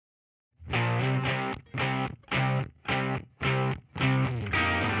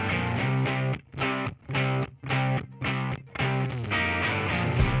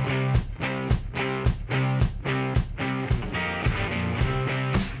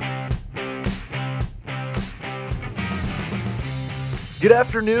Good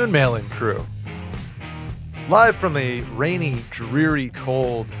afternoon, mail-in crew. Live from a rainy, dreary,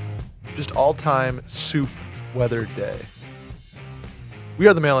 cold, just all-time soup weather day. We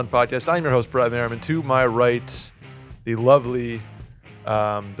are the Mail-In Podcast. I'm your host, Brad Merriman. To my right, the lovely,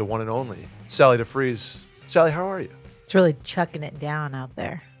 the one and only, Sally DeFries. Sally, how are you? It's really chucking it down out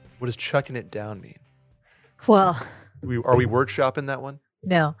there. What does chucking it down mean? Well, Are we workshopping that one?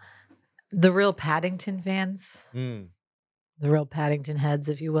 no. The real Paddington fans, Mm, the real Paddington heads,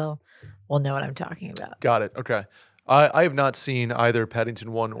 if you will know what I'm talking about. got it. Okay. I have not seen either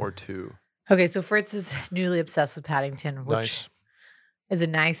Paddington 1 or 2. Okay, so Fritz is newly obsessed with Paddington, which Nice. is a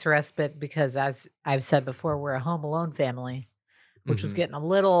nice respite because, as I've said before, we're a Home Alone family, which was Mhm. getting a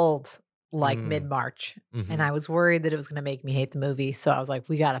little old like Mm. mid-March. Mhm. And I was worried that it was going to make me hate the movie. So I was like,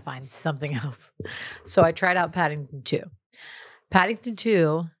 we got to find something else. So I tried out Paddington 2. Paddington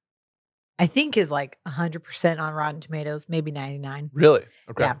 2, I think, is like 100% on Rotten Tomatoes, maybe 99. Really?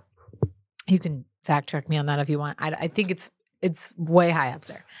 Okay. Yeah. You can fact check me on that if you want. I think it's way high up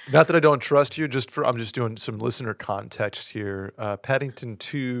there. Not that I don't trust you, I'm just doing some listener context here. Paddington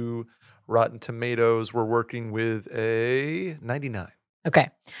 2, Rotten Tomatoes, we're working with a 99. Okay.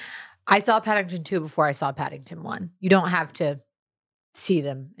 I saw Paddington 2 before I saw Paddington 1. You don't have to see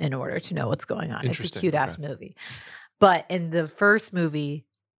them in order to know what's going on. It's a Interesting, cute ass okay. movie. But in the first movie,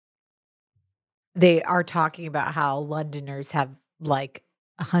 they are talking about how Londoners have like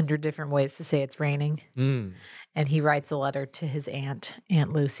 100 different ways to say it's raining. Mm. And he writes a letter to his Aunt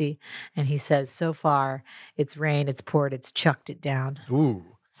Lucy, and he says, so far, it's rained, it's poured, it's chucked it down. Ooh,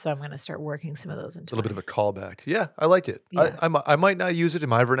 So I'm going to start working some of those a into little bit of my- a callback. Yeah, I like it. Yeah. I might not use it in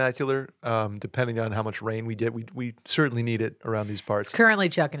my vernacular, depending on how much rain we get. We certainly need it around these It's parts. currently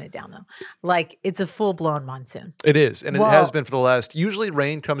chucking it down, though. Like, it's a full-blown monsoon. It is, and it has Well- been for the last. Usually,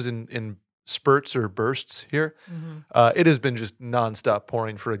 rain comes in spurts or bursts here. Mhm. It has been just nonstop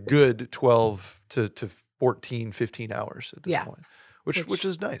pouring for a good 12 to 14, 15 hours at this Yeah. point, which Which-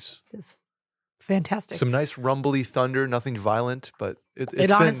 is nice. It's fantastic. Some nice rumbly thunder, nothing violent, but it's It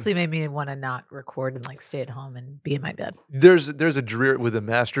been, honestly made me want to not record and like stay at home and be in my bed. there's a drear with the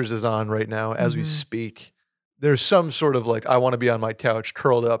Masters is on right now as we Mhm. speak. There's some sort of like I want to be on my couch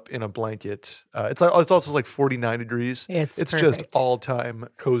curled up in a blanket. It's also like 49 degrees. It's Just perfect. all time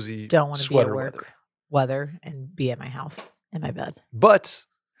cozy Don't want to be at sweater work weather and be at my house in my bed. But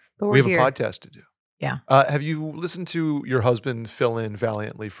But we we're have here. a podcast to do. Yeah. Have you listened to your husband fill in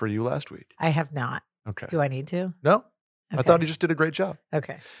valiantly for you last week? I have not. Okay. Do I need to? No, I Okay. thought he just did a great job.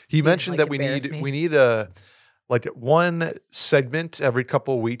 Okay. He didn't, mentioned like, that embarrass me? we need a like one segment every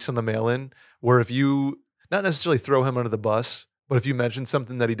couple of weeks on the mail-in where if you not necessarily throw him under the bus, but if you mention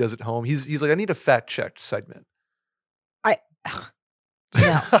something that he does at home, he's like, I need a fact-checked segment.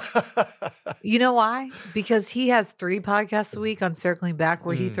 No. You know why? Because he has 3 podcasts a week on Circling Back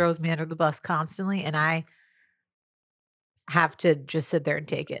where he Mm. throws me under the bus constantly, and I have to just sit there and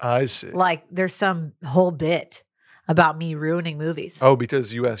take it. I see. Like, there's some whole bit about me ruining movies. Oh,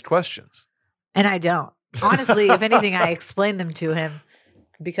 because you asked questions. And I don't. Honestly, if anything, I explain them to him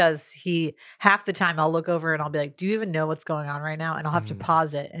because half the time I'll look over and I'll be like, do you even know what's going on right now? And I'll have to Mm.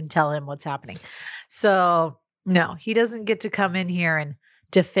 pause it and tell him what's happening. So, no, he doesn't get to come in here and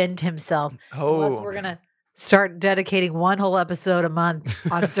defend himself unless we're okay. going to start dedicating one whole episode a month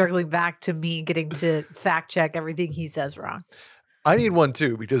on Circling Back to me getting to fact check everything he says wrong. I need one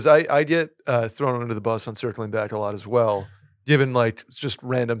too because I get thrown under the bus on Circling Back a lot as well, given like just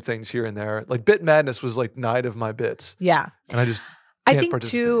random things here and there. Like Bit Madness was like 9 of my bits, Yeah. and I just I can't think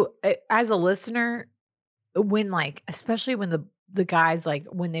participate. too, as a listener, when like, especially when the guys like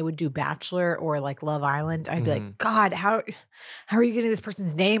when they would do Bachelor or like Love Island, I'd be Mhm. like, God, how are you getting this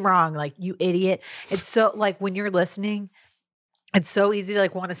person's name wrong? Like, you idiot. It's so like when you're listening, it's so easy to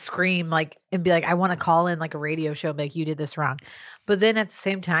like want to scream like and be like, I want to call in like a radio show and be like, you did this wrong. But then at the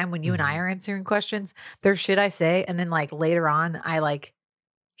same time, when you and I Mhm. are answering questions, there's shit I say, and then like later on, I like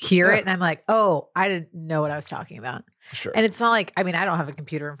hear Yeah. it and I'm like, oh, I didn't know what I was talking about. Sure. And it's not like, I mean, I don't have a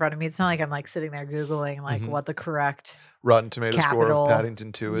computer in front of me. It's not like I'm like sitting there Googling like Mhm. what the correct, Rotten Tomato score Capital, of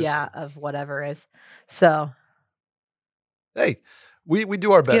Paddington 2 is. yeah, of whatever is. So Hey, we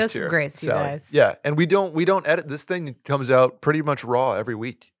do our best Give us some here, grace, you Sally. guys. Yeah, and we don't edit. This thing comes out pretty much raw every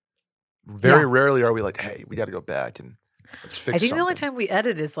week. Very Yeah. rarely are we like, hey, we got to go back and let's fix I think the only something. time we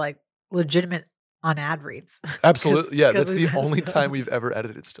edit is like legitimate on ad reads. Absolutely. Yeah, 'Cause that's we've the been only so- time we've ever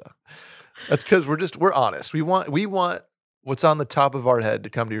edited stuff. That's because we're honest. We want what's on the top of our head to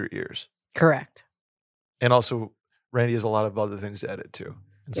come to your ears. Correct. And also, Randy has a lot of other things to edit too.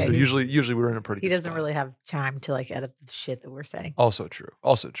 And Yeah, so he's- usually we're in a pretty He good doesn't spot. really have time to like edit the shit that we're saying. Also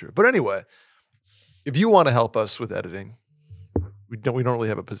true. But anyway, if you want to help us with editing, We don't really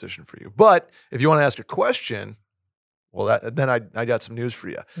have a position for you. But if you want to ask a question, well, then I got some news for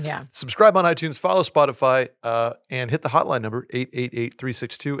you. Yeah. Subscribe on iTunes, follow Spotify, and hit the hotline number,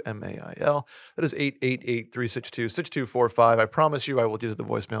 888-362-MAIL. That is 888-362-6245. I promise you I will get to the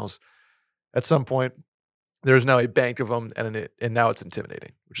voicemails at some point. There's now a bank of them, and now it's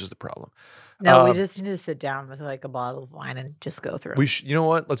intimidating, which is the problem. No, we just need to sit down with like a bottle of wine and just go through. You know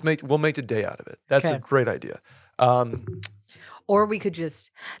what? We'll make a day out of it. That's a great idea. Or we could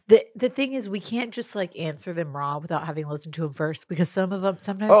just the thing is we can't just like answer them raw without having listened to them first, because sometimes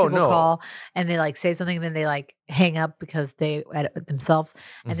people call and they like say something and then they like hang up because they edit it themselves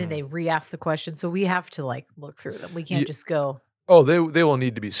and then they re-ask the question. So we have to like look through them. We can't just go. Oh, they will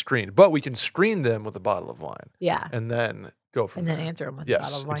need to be screened, but we can screen them with a bottle of wine. Yeah. And then go from there. And then answer them with a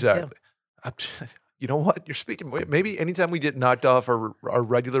bottle of wine exactly. Too. You know what? You're speaking. Maybe anytime we get knocked off our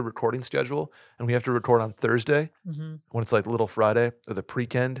regular recording schedule and we have to record on Thursday when it's like Little Friday or the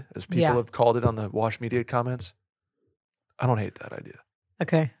Preekend, as people have called it on the Wash Media comments. I don't hate that idea.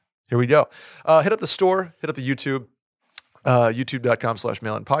 Okay. Here we go. Hit up the store. Hit up the YouTube.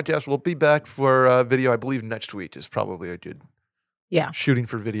 YouTube.com/MailinPodcast. We'll be back for video. I believe next week is probably a good shooting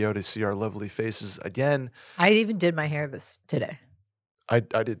for video to see our lovely faces again. I even did my hair today. I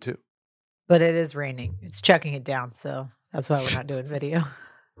did too. But it is raining. It's chucking it down, so that's why we're not doing video.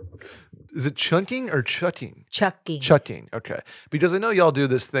 Is it chunking or chucking? Chucking. Chucking, okay. Because I know y'all do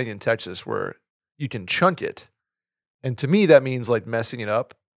this thing in Texas where you can chunk it. And to me, that means like messing it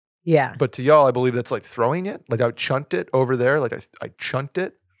up. Yeah. But to y'all, I believe that's like throwing it. Like I chunked it over there. Like I chunked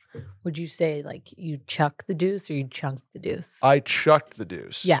it. Would you say like you chuck the deuce or you chunk the deuce? I chucked the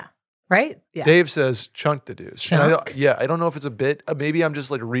deuce. Yeah. Right? Yeah. Dave says chunk the deuce. Chunk? And I don't know if it's a bit. Maybe I'm just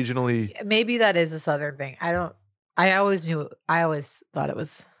like regionally. Maybe that is a Southern thing. I always thought it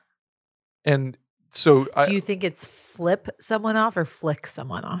was. And so do you think it's flip someone off or flick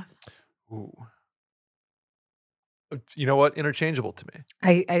someone off? Ooh. You know what? Interchangeable to me.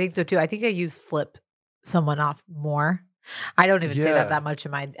 I think so too. I think I use flip someone off more. I don't even say that much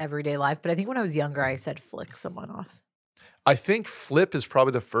in my everyday life, but I think when I was younger, I said flick someone off. I think flip is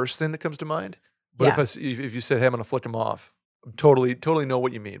probably the first thing that comes to mind. But if you said, hey, I'm going to flick him off, totally know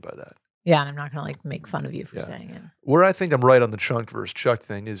what you mean by that. Yeah, and I'm not going to like make fun of you for saying it. Where I think I'm right on the chunk versus chuck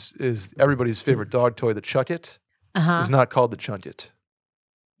thing is everybody's favorite dog toy, the Chuck It, is not called the Chunk It.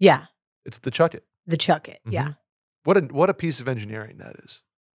 Yeah. It's the Chuck It. The Chuck It, yeah. What a piece of engineering that is.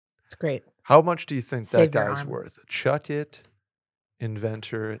 It's great. How much do you think that guy's worth? Chuck It,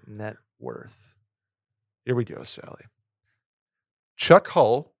 inventor, net worth. Here we go, Sally. Chuck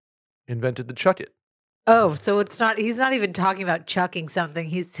Hull invented the Chuck It. Oh, so he's not even talking about chucking something.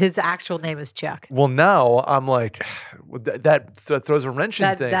 His actual name is Chuck. Well, now I'm like, that throws a wrench in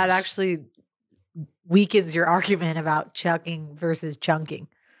things. That actually weakens your argument about chucking versus chunking.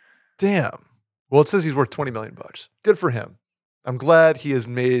 Damn. Well, it says he's worth $20 million. Good for him. I'm glad he has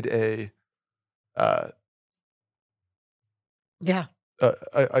made a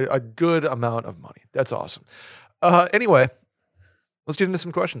good amount of money. That's awesome. Anyway, let's get into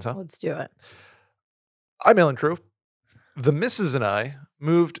some questions, huh? Let's do it. Hi, Mail and Crew. The missus and I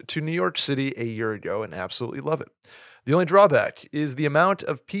moved to New York City a year ago and absolutely love it. The only drawback is the amount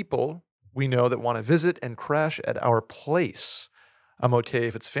of people we know that want to visit and crash at our place. I'm okay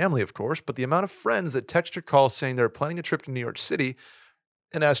if it's family, of course, but the amount of friends that text or call saying they're planning a trip to New York City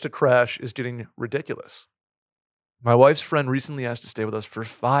and ask to crash is getting ridiculous. My wife's friend recently asked to stay with us for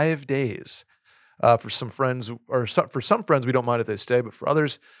 5 days. For some friends, we don't mind if they stay, but for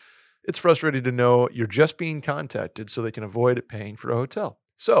others, it's frustrating to know you're just being contacted so they can avoid paying for a hotel.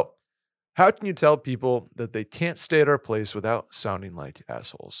 So, how can you tell people that they can't stay at our place without sounding like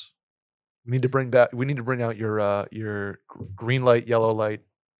assholes? We need to bring out your green light, yellow light,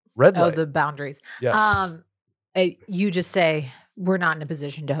 red light. Oh, the boundaries. Yes. You just say we're not in a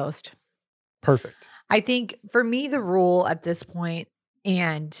position to host. Perfect. I think for me, the rule at this point,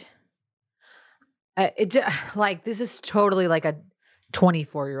 and this is totally like a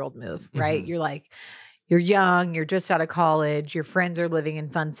 24-year-old move, right? Mm-hmm. You're young, you're just out of college, your friends are living in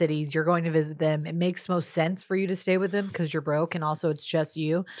fun cities, you're going to visit them. It makes most sense for you to stay with them because you're broke and also it's just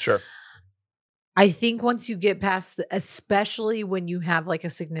you. Sure. I think once you get past, especially when you have like a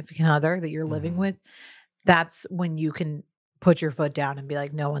significant other that you're living with, that's when you can put your foot down and be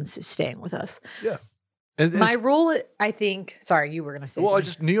like, no one's staying with us. Yeah. My rule, I think, sorry, you were going to say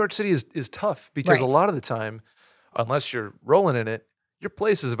something. New York City is tough because a lot of the time, unless you're rolling in it, your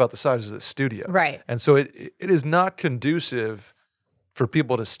place is about the size of the studio. Right. And so it is not conducive for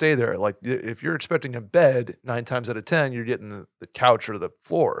people to stay there. Like if you're expecting a bed 9 times out of 10, you're getting the couch or the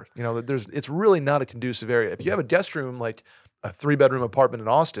floor. You know, it's really not a conducive area. If you have a guest room, like a 3-bedroom apartment in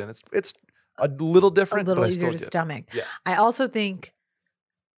Austin, it's a little A different, little but I easier still to get it. stomach. Yeah. I also think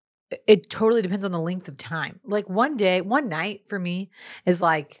it totally depends on the length of time. Like one night for me is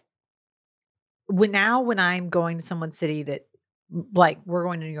like when I'm going to someone's city that like we're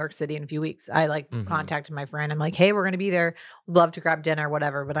going to New York City in a few weeks. I like Mhm. contacted my friend. I'm like, hey, we're gonna be there. Would love to grab dinner,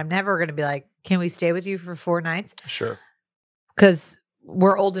 whatever. But I'm never gonna be like, can we stay with you for 4 nights? Sure. Because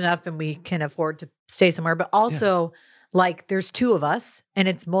we're old enough and we can afford to stay somewhere. But also, like, there's 2 of us and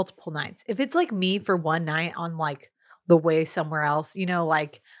it's multiple nights. If it's like me for one night on like the way somewhere else,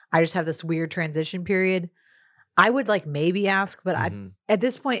 like I just have this weird transition period, I would like maybe ask. But Mhm. at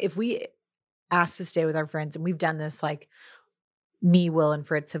this point, if we ask to stay with our friends, and we've done this, like me, Will, and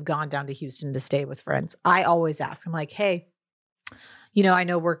Fritz have gone down to Houston to stay with friends, I always ask. I'm like, hey, I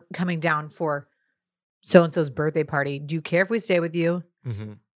know we're coming down for so and so's birthday party. Do you care if we stay with you?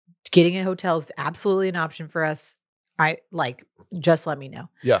 Mhm. Getting a hotel is absolutely an option for us. I like, just let me know.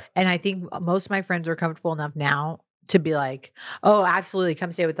 Yeah. And I think most of my friends are comfortable enough now to be like, oh, absolutely,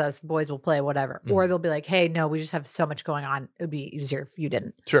 come stay with us. The boys will play, whatever. Or Mhm. they'll be like, hey, no, we just have so much going on. It would be easier if you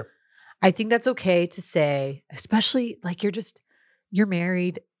didn't. Sure. I think that's okay to say, especially like you're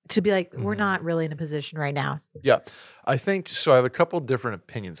married, to be like, we're Mhm. not really in a position right now. Yeah. I think so. I have a couple different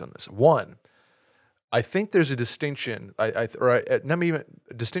opinions on this. One, I think there's a distinction. Not even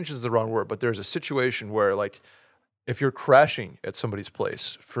distinction is the wrong word, but there's a situation where, like, if you're crashing at somebody's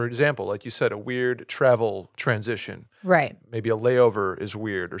place, for example, like you said, a weird travel transition, Right. maybe a layover is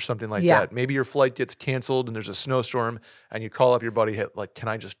weird or something like Yeah. that. Maybe your flight gets canceled and there's a snowstorm, and you call up your buddy, "Hey, like, can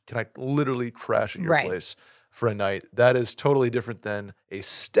I literally crash at your Right. place for a night?" That is totally different than a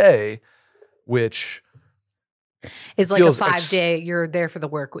stay, which It's like a feels 5-day, you're there for the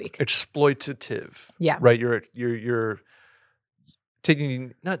work week. exploitative. Yeah. Right? You're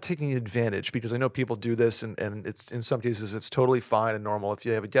not taking advantage, because I know people do this, and it's in some cases it's totally fine and normal if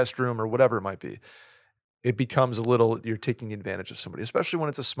you have a guest room or whatever it might be. It becomes a little, you're taking advantage of somebody, especially when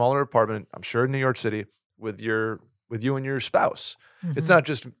it's a smaller apartment, I'm sure in New York City, with you and your spouse. It's Mhm. not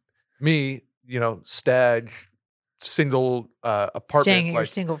just me, stag, single Staying apartment, at your like,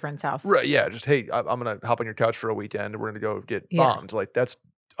 single friend's house. right, yeah, just, hey, I'm gonna hop on your couch for a weekend and we're gonna go get Yeah. bombed. Like, that's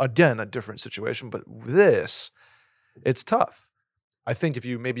again a different situation. But this, it's tough. I think if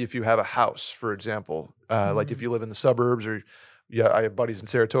you have a house, for example, like if Mhm. you live in the suburbs, or yeah, I have buddies in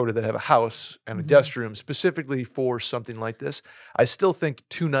Saratoga that have a house and a Mhm. guest room specifically for something like this. I still think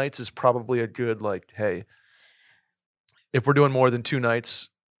 2 nights is probably a good, like, hey, if we're doing more than 2 nights,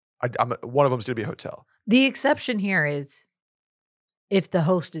 one of them's gonna be a hotel. The exception here is if the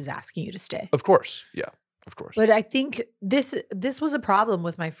host is asking you to stay. Of course, yeah, of course. But I think this was a problem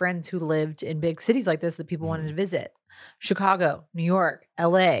with my friends who lived in big cities like this that people wanted to visit. Chicago, New York,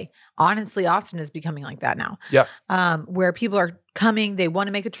 LA. Honestly, Austin is becoming like that now. Yeah, Where people are coming, they want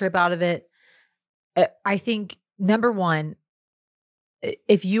to make a trip out of it. I think number one,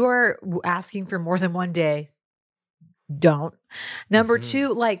 if you are asking for more than one day, don't. Number Mhm,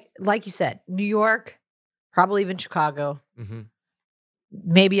 two, like you said, New York, probably even Chicago, mhm,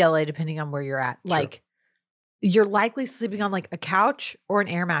 maybe LA, depending on where you're at. sure, Like, you're likely sleeping on like a couch or an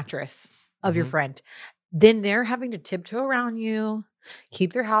air mattress of your mhm, friend. Then they're having to tiptoe around you,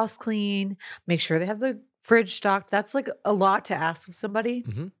 keep their house clean, make sure they have the fridge stocked. That's like a lot to ask of somebody.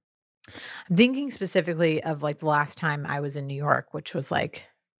 mhm, I'm thinking specifically of like the last time I was in New York, which was like,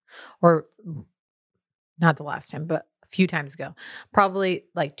 or not the last time, but a few times ago, probably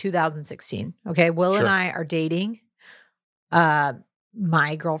like 2016. Okay. Will and sure, I are dating. Uh,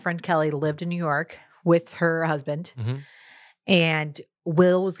 my girlfriend Kelly lived in New York with her husband, mhm, and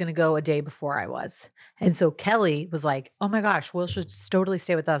Will was going to go a day before I was. And so Kelly was like, oh my gosh, Will should totally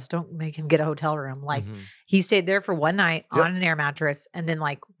stay with us. Don't make him get a hotel room. Like, mhm, he stayed there for one night yep, on an air mattress. And then,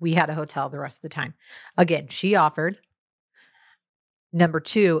 like, we had a hotel the rest of the time. Again, she offered. Number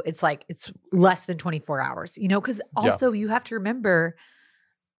two, it's like it's less than 24 hours, because yeah, also you have to remember,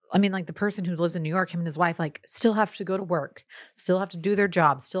 I mean, like the person who lives in New York, him and his wife, like still have to go to work, still have to do their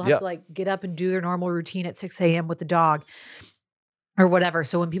job, still have yeah, to like get up and do their normal routine at 6 a.m. with the dog or whatever.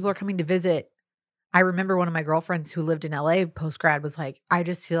 So when people are coming to visit, I remember one of my girlfriends who lived in LA post grad was like, I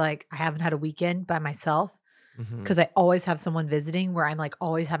just feel like I haven't had a weekend by myself mhm, because I always have someone visiting where I'm like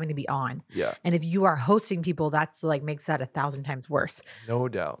always having to be on. yeah, And if you are hosting people, that's like makes that 1,000 times worse. no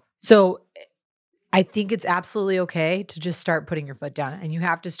doubt. So I think it's absolutely okay to just start putting your foot down, and you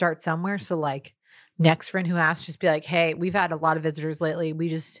have to start somewhere. So like next friend who asks, just be like, hey, we've had a lot of visitors lately.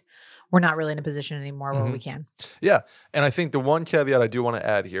 We're not really in a position anymore where we Mhm. can. Yeah, and I think the one caveat I do wanna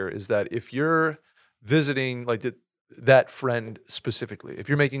add here is that if you're visiting, like, that friend specifically, if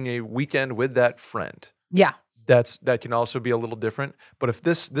you're making a weekend with that friend, Yeah. that can also be a little different. But if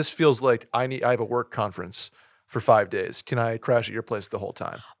this feels like I have a work conference for 5 days, can I crash at your place the whole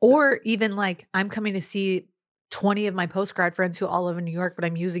time? Or even like I'm coming to see 20 of my post grad friends who all live in New York, but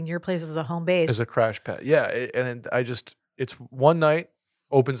I'm using your place as a home base. As a crash pad. Yeah, and I just it's one night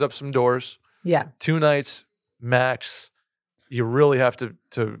opens up some doors. Yeah. 2 nights max. You really have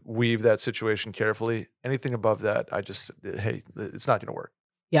to weave that situation carefully. Anything above that, hey, it's not going to work.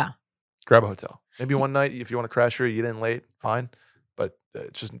 Yeah. Grab a hotel. Maybe one night if you want to crash here, you get in late, fine. But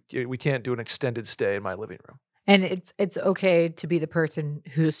it's just we can't do an extended stay in my living room. And it's okay to be the person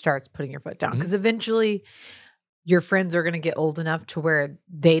who starts putting your foot down, because eventually your friends are going to get old enough to where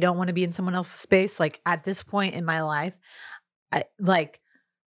they don't want to be in someone else's space. Like at this point in my life,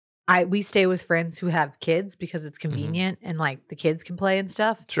 we stay with friends who have kids because it's convenient and like the kids can play and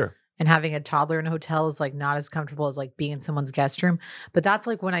stuff. Sure. And having a toddler in a hotel is like not as comfortable as like being in someone's guest room. But that's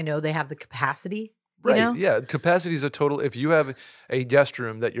like when I know they have the capacity. Right. You know? Yeah. Capacity is a total. If you have a guest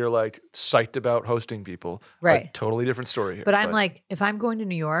room that you're like psyched about hosting people, Right. a totally different story here. But I'm like, if I'm going to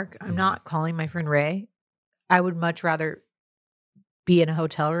New York, I'm not calling my friend Ray. I would much rather be in a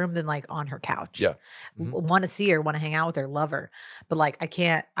hotel room than like on her couch. Yeah. Want to see her, want to hang out with her, love her. But like,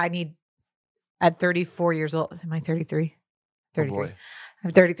 I need at 34 years old. Am I 33? 33. Oh boy. I'm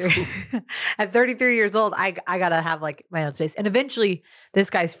 33. At 33 years old, I gotta have like my own space. And eventually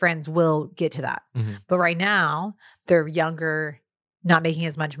this guy's friends will get to that. But right now, they're younger, not making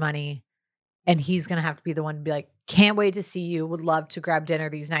as much money. And he's gonna have to be the one to be like, can't wait to see you. Would love to grab dinner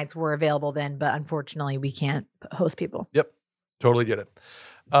these nights. We're available then, but unfortunately we can't host people. Yep. Totally get it.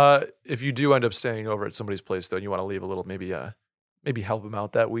 If you do end up staying over at somebody's place though, and you want to leave a little, maybe help them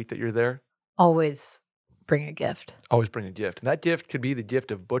out that week that you're there. Always bring a gift. Always bring a gift. And that gift could be the gift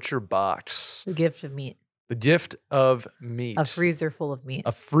of Butcher Box. The gift of meat. The gift of meat. A freezer full of meat.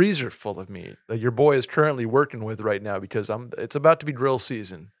 A freezer full of meat that your boy is currently working with right now because it's about to be grill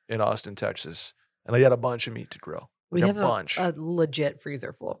season in Austin, Texas. And I got a bunch of meat to grill. We have a bunch. A legit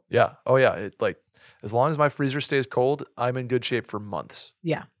freezer full. Yeah. Oh yeah. As long as my freezer stays cold, I'm in good shape for months.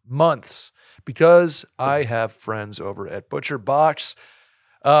 Yeah. Months. Because I have friends over at Butcher Box.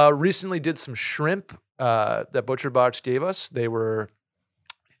 Recently did some shrimp that Butcher Box gave us. They were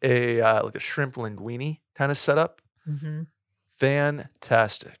like a shrimp linguine kind of setup.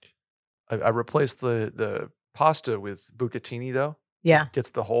 Fantastic. I replaced the pasta with bucatini though. Yeah. Gets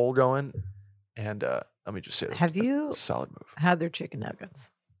the hole going. And let me just say this. Have you a solid move. had their chicken nuggets?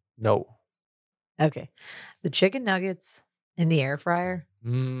 No. Okay. The chicken nuggets in the air fryer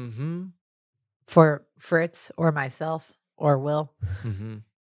for Fritz or myself or Will,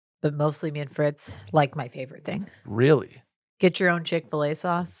 but mostly me and Fritz, like my favorite thing. Really? Get your own Chick-fil-A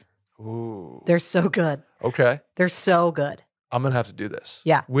sauce. Ooh. They're so good. Okay. They're so good. I'm going to have to do this.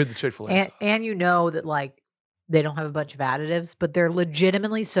 Yeah. With the Chick-fil-A sauce. And you know that like they don't have a bunch of additives, but they're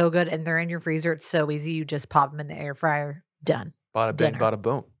legitimately so good and they're in your freezer. It's so easy. You just pop them in the air fryer. Done. Bada bing, Dinner. bada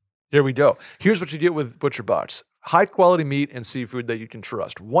boom. Here we go. Here's what you get with Butcher Box. High quality meat and seafood that you can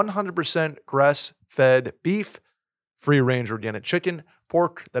trust. 100% grass-fed beef, free-range organic chicken,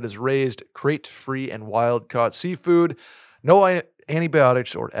 pork that is raised crate-free and wild-caught seafood, no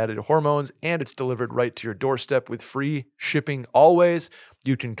antibiotics or added hormones, and it's delivered right to your doorstep with free shipping always.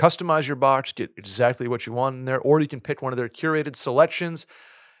 You can customize your box, get exactly what you want in there, or you can pick one of their curated selections.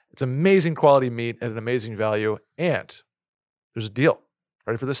 It's amazing quality meat at an amazing value, and there's a deal.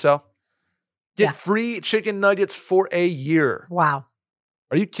 Ready for this, Sal? Get free chicken nuggets for a year. Wow.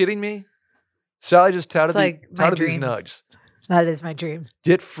 Are you kidding me? Sally just touted, touted these dream. nugs. That is my dream.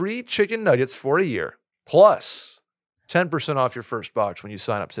 Get free chicken nuggets for a year, plus 10% off your first box when you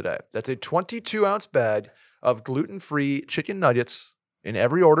sign up today. That's a 22-ounce bag of gluten-free chicken nuggets in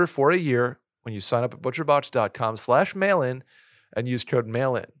every order for a year when you sign up at butcherbox.com/mailin and use code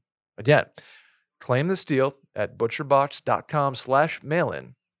mailin. Again, claim this deal at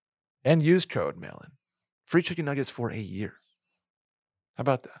butcherbox.com/mailin and use code mailin. Free chicken nuggets for a year. How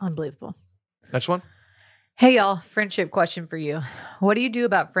about that? Unbelievable. Next one. Hey, y'all. Friendship question for you. What do you do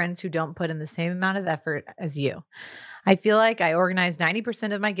about friends who don't put in the same amount of effort as you? I feel like I organize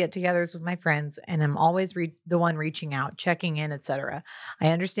 90% of my get-togethers with my friends, and I'm always the one reaching out, checking in, etc. I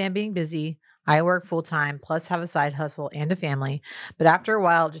understand being busy. I work full-time, plus have a side hustle and a family. But after a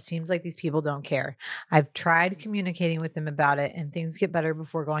while, it just seems like these people don't care. I've tried communicating with them about it, and things get better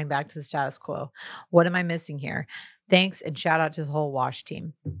before going back to the status quo. What am I missing here? Thanks, and shout out to the whole WASH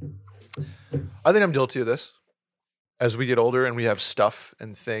team. I think I'm guilty of this. As we get older and we have stuff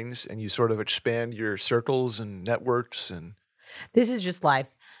and things, and you sort of expand your circles and networks, and this is just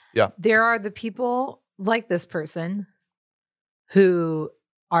life. Yeah. There are the people like this person who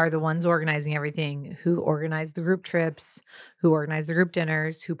are the ones organizing everything, who organized the group trips, who organized the group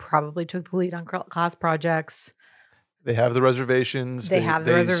dinners, who probably took the lead on class projects. They have the reservations. They have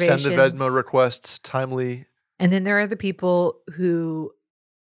the They send the Venmo reservations. requests timely. And then there are the people who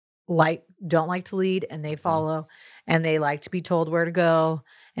don't like to lead, and they follow, and they like to be told where to go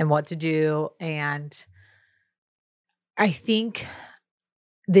and what to do. And I think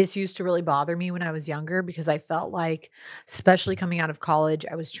this used to really bother me when I was younger, because I felt like, especially coming out of college,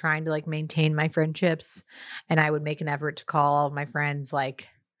 I was trying to like maintain my friendships, and I would make an effort to call all of my friends like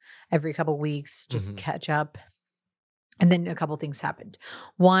every couple weeks, just catch up. And then a couple things happened.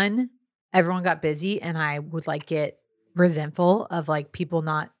 One, everyone got busy, and I would like get resentful of like people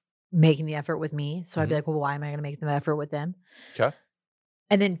not making the effort with me. So I'd be like, well, why am I going to make the effort with them? Okay.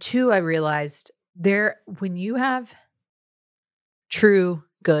 And then two, I realized when you have true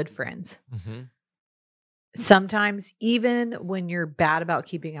good friends, sometimes even when you're bad about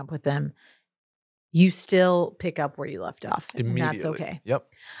keeping up with them, you still pick up where you left off. Immediately. And that's okay. Yep.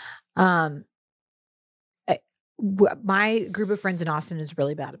 My group of friends in Austin is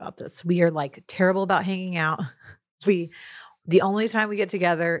really bad about this. We are like terrible about hanging out. The only time we get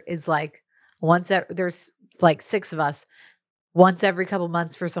together is like there's like 6 of us, once every couple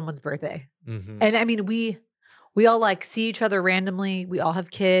months for someone's birthday. And I mean, we all like see each other randomly. We all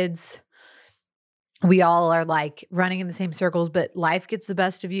have kids. We all are like running in the same circles, but life gets the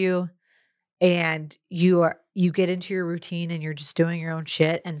best of you, and you get into your routine, and you're just doing your own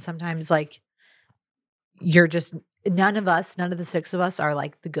shit. And sometimes like none of the 6 of us are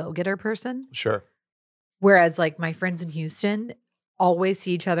like the go-getter person. Sure. Whereas like my friends in Houston always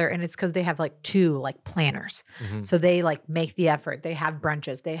see each other, and it's because they have like 2 like planners. So they like make the effort. They have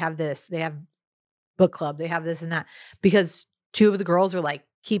brunches. They have this. They have book club. They have this and that, because 2 of the girls are like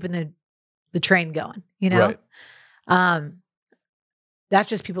keeping the train going, you know? Right. That's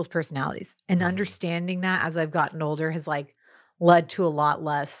just people's personalities. And understanding that as I've gotten older has like led to a lot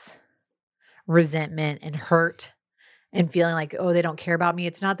less resentment and hurt and feeling like, oh, they don't care about me.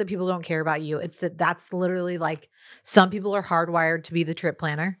 It's not that people don't care about you. It's that's literally like, some people are hardwired to be the trip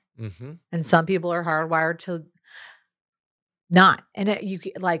planner, and some people are hardwired to not. And I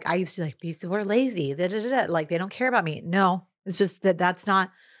used to like, these people are lazy, like they don't care about me. No, it's just that's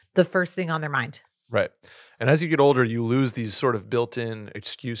not the first thing on their mind. Right. And as you get older, you lose these sort of built-in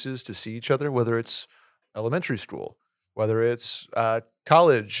excuses to see each other, whether it's elementary school, whether it's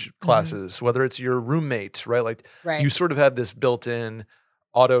college classes, whether it's your roommate, right? Like you sort of have this built-in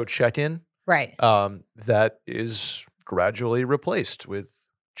auto check-in, right? That is gradually replaced with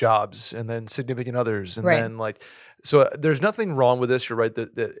jobs and then significant others. And then like, so there's nothing wrong with this. You're right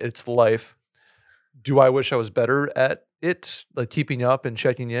that it's life. Do I wish I was better at it? Like keeping up and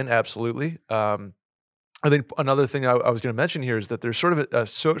checking in? Absolutely. I think another thing I was going to mention here is that there's sort of a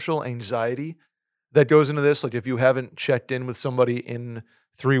social anxiety that goes into this. Like if you haven't checked in with somebody in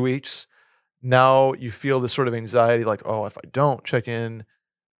 3 weeks, now you feel this sort of anxiety, like, oh, if I don't check in,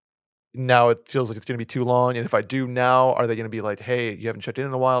 now it feels like it's going to be too long. And if I do now, are they going to be like, hey, you haven't checked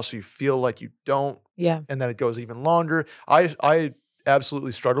in a while, so you feel like you don't. Yeah. And then it goes even longer. I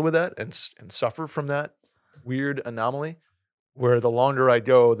absolutely struggle with that and suffer from that weird anomaly where the longer I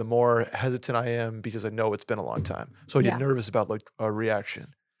go, the more hesitant I am because I know it's been a long time. So I get nervous about like a reaction.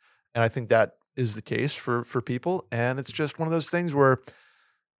 And I think that is the case for people. And it's just one of those things where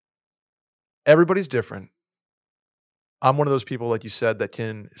everybody's different. I'm one of those people, like you said, that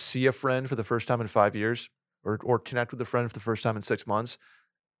can see a friend for the first time in 5 years or connect with a friend for the first time in 6 months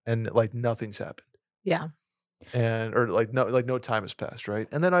and like nothing's happened. Yeah. And, or like no time has passed. Right.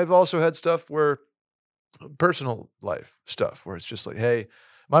 And then I've also had stuff where personal life stuff where it's just like, hey,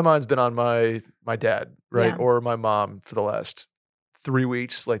 my mind's been on my dad, right? Yeah. Or my mom for the last 3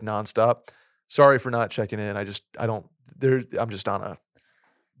 weeks, like nonstop. Sorry for not checking in. I'm just on a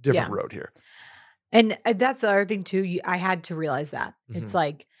different road here. And that's the other thing too. I had to realize that. It's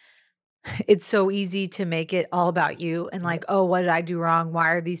like, it's so easy to make it all about you and like, oh, what did I do wrong? Why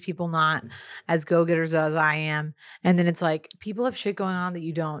are these people not as go-getters as I am? And then it's like, people have shit going on that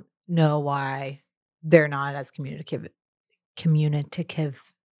you don't know why they're not as communicative. God,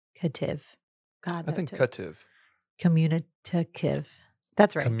 I think communicative. Communicative.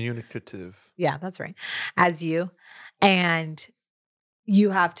 That's right. Communicative. Yeah, that's right. As you. And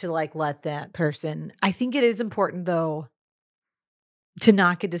you have to like let that person. I think it is important though to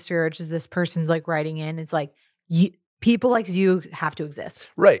not get discouraged as this person's like writing in. It's like people like you have to exist.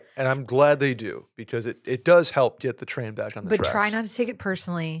 Right. And I'm glad they do because it does help get the train back on the tracks. But try not to take it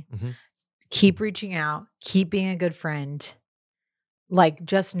personally. Keep reaching out. Keep being a good friend. Like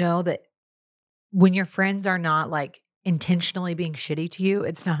just know that when your friends are not like intentionally being shitty to you.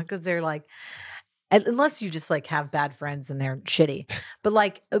 It's not because they're like, unless you just like have bad friends and they're shitty. But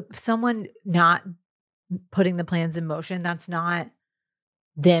like someone not putting the plans in motion, that's not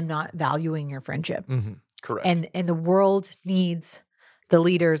them not valuing your friendship. Correct. And the world needs the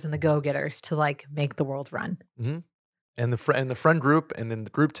leaders and the go-getters to like make the world run. And the friend group and in the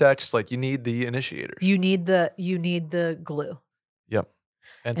group text, like you need the initiators. You need the glue. Yep.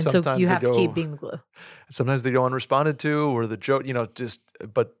 And so you have to keep being the glue. Sometimes they go unresponded to, or the joke,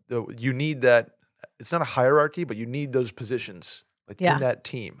 but you need that. It's not a hierarchy, but you need those positions in that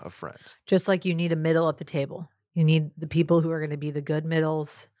team of friends. Just like you need a middle at the table. You need the people who are going to be the good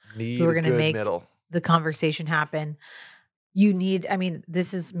middles, who are going to make the conversation happen. You need,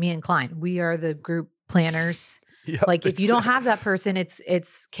 this is me and Klein. We are the group planners. Yep, like if you don't have that person,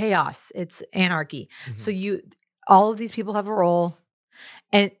 it's chaos, it's anarchy. So all of these people have a role.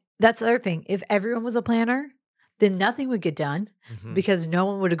 And that's the other thing. If everyone was a planner, then nothing would get done because no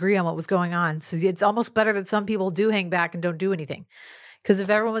one would agree on what was going on. So it's almost better that some people do hang back and don't do anything. Because if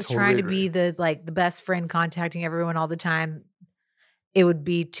everyone was trying to be the best friend contacting everyone all the time, it would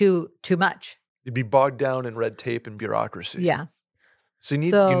be too much. You'd be bogged down in red tape and bureaucracy. Yeah. So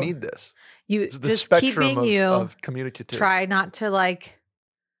you need this. It's the just spectrum keep being of communicative. Try not to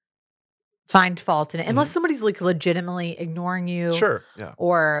find fault in it unless somebody's legitimately ignoring you. Sure. Yeah.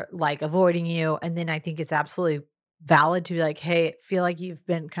 Or avoiding you. And then I think it's absolutely valid to be like, hey, I feel like you've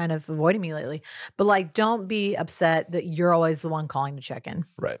been kind of avoiding me lately. But don't be upset that you're always the one calling to check in.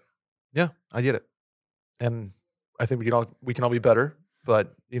 Right. Yeah, I get it. And I think we can all be better.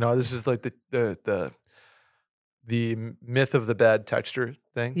 But this is like the myth of the bad texture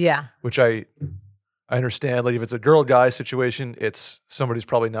thing. Yeah. Which I understand. Like if it's a girl-guy situation, it's somebody's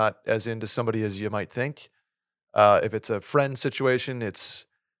probably not as into somebody as you might think. If it's a friend situation, it's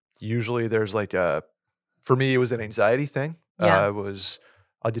usually there's for me, it was an anxiety thing. Yeah.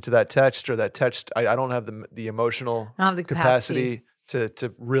 I'll get to that text or that text. I don't have the emotional capacity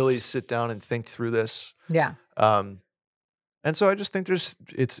to really sit down and think through this. Yeah. And so I just think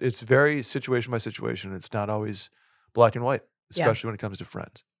it's very situation by situation. It's not always black and white, especially when it comes to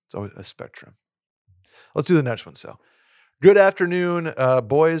friends. It's always a spectrum. Let's do the next one, Sal. Good afternoon,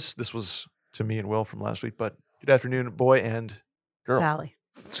 boys. This was to me and Will from last week, but good afternoon, boy and girl. Sally.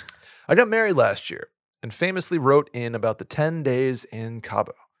 I got married last year and famously wrote in about the 10 days in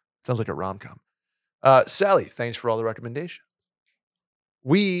Cabo. Sounds like a rom-com. Sally, thanks for all the recommendations.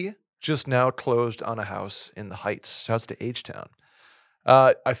 We just now closed on a house in the Heights. Shouts to H-Town.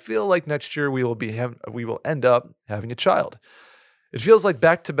 I feel like next year we will end up having a child. It feels like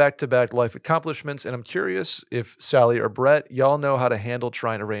back-to-back-to-back life accomplishments, and I'm curious if Sally or Brett, y'all know how to handle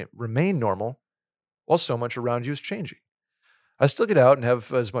trying to remain normal while so much around you is changing. I still get out and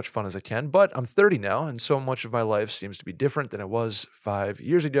have as much fun as I can, but I'm 30 now, and so much of my life seems to be different than it was 5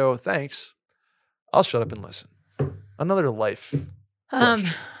 years ago. Thanks. I'll shut up and listen. Another life question.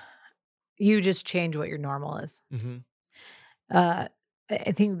 You just change what your normal is.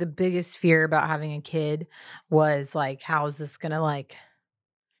 I think the biggest fear about having a kid was how is this going to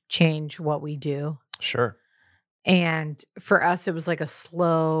change what we do? Sure. And for us, it was a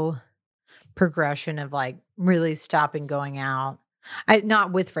slow progression of really stopping going out.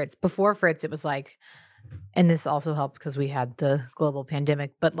 Not with Fritz. Before Fritz, it was and this also helped because we had the global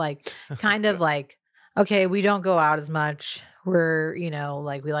pandemic, but kind of okay, we don't go out as much. We're,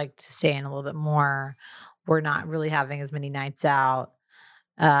 we like to stay in a little bit more. We're not really having as many nights out.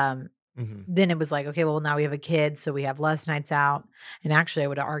 Then it was okay, well, now we have a kid, so we have less nights out. And actually, I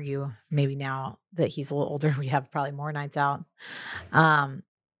would argue maybe now that he's a little older, we have probably more nights out.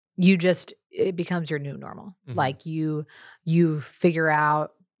 It becomes your new normal. You figure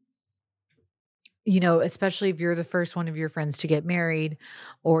out, especially if you're the first one of your friends to get married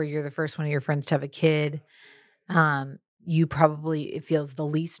or you're the first one of your friends to have a kid, it feels the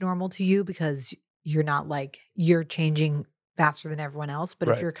least normal to you because you're not you're changing faster than everyone else. But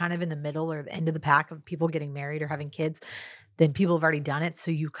if you're kind of in the middle or the end of the pack of people getting married or having kids, then people have already done it.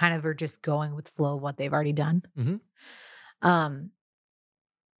 So you kind of are just going with the flow of what they've already done.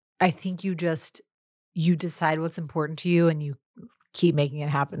 I think you decide what's important to you and you keep making it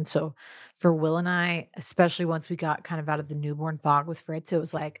happen. So for Will and I, especially once we got kind of out of the newborn fog with Fritz, it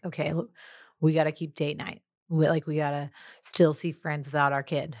was okay, look, we got to keep date night. We got to still see friends without our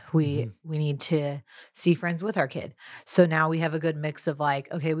kid. We need to see friends with our kid. So now we have a good mix of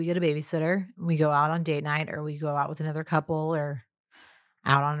okay, we get a babysitter, we go out on date night, or we go out with another couple or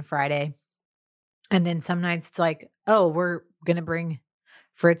out on a Friday. And then some nights it's oh, we're going to bring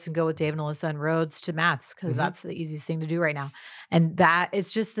Fritz and go with Dave and Alyssa and Rhodes to Matt's because that's the easiest thing to do right now. And that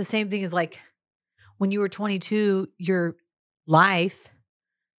it's just the same thing as when you were 22, your life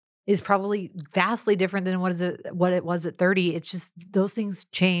is probably vastly different than what it was at 30. It's just those things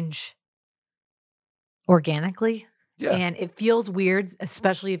change organically, Yeah. and it feels weird,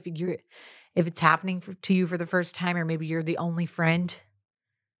 especially if it's happening to you for the first time, or maybe you're the only friend.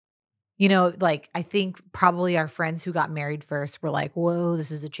 Like, I think probably our friends who got married first were like, "Whoa, this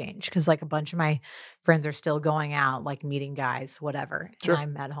is a change," because like a bunch of my friends are still going out, like meeting guys, whatever, and Sure.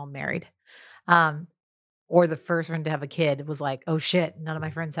 I'm at home married. Um, or the first friend to have a kid was like, "Oh shit, none of my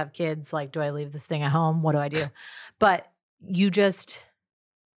friends have kids. Like, do I leave this thing at home? What do I do?" But you just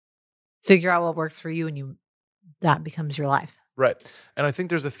figure out what works for you, and that becomes your life. Right. And I think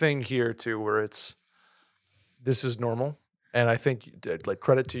there's a thing here too where this is normal. And I think like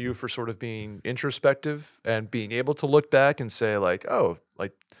credit to you for sort of being introspective and being able to look back and say like, oh,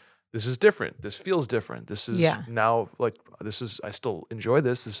 like this is different. This feels different. This is Yeah. now like I still enjoy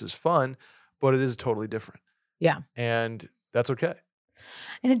this. This is fun, but it is totally different. Yeah. And that's okay.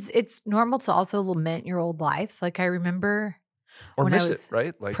 And it's normal to also lament your old life. Like I remember Or when I miss it, was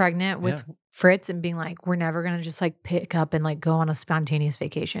right? Like, pregnant yeah. with Fritz and being like, we're never gonna just like pick up and like go on a spontaneous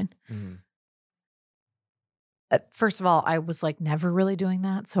vacation. Mhm. First of all, I was like never really doing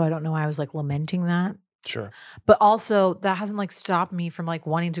that. So I don't know why I was like lamenting that. Sure. But also that hasn't like stopped me from like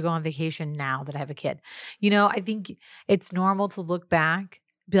wanting to go on vacation now that I have a kid. I think it's normal to look back,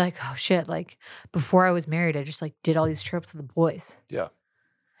 be like, oh shit, like before I was married, I just like did all these trips with the boys. Yeah.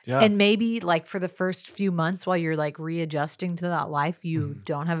 Yeah. And maybe like for the first few months while you're like readjusting to that life, you Mhm.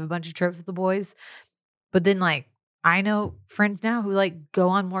 don't have a bunch of trips with the boys. But then like I know friends now who like go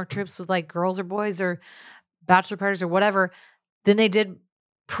on more trips with like girls or boys or bachelor parties or whatever than they did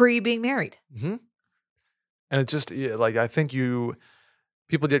pre being married. Mhm. And it's just like I think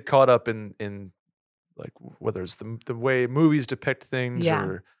people get caught up in like whether it's the way movies depict things Yeah.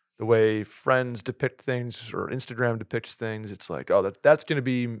 or the way friends depict things or Instagram depicts things. It's like, oh, that's gonna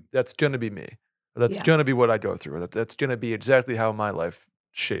be me. Or that's Yeah. gonna be what I go through. Or that's gonna be exactly how my life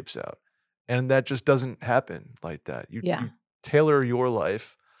shapes out. And that just doesn't happen like that. You Yeah. you tailor your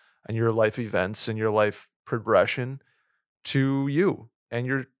life and your life events and your life progression to you and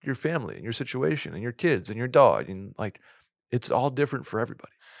your family and your situation and your kids and your dog and like it's all different for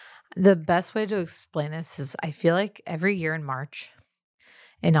everybody. The best way to explain this is I feel like every year in March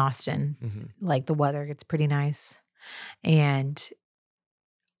in Austin, Mhm. like the weather gets pretty nice and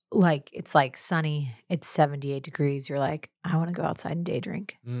like it's like sunny, it's 78 degrees. You're like, I want to go outside and day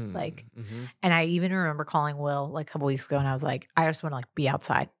drink. Like, Mhm. and I even remember calling Will like a couple weeks ago and I was like, I just want to like be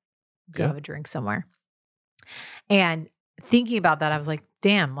outside, go Yeah. have a drink somewhere. And thinking about that, I was like,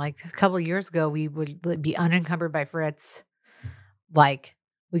 damn, like a couple of years ago, we would be unencumbered by Fritz. Like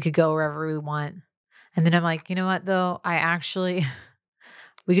we could go wherever we want. And then I'm like, you know what though?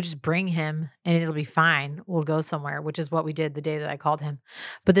 We could just bring him and it'll be fine. We'll go somewhere, which is what we did the day that I called him.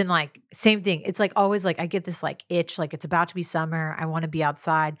 But then like same thing. It's like always like I get this like itch, like it's about to be summer. I want to be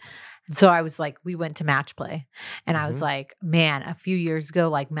outside. And so I was like, we went to match play. And I was Mhm. like, man, a few years ago,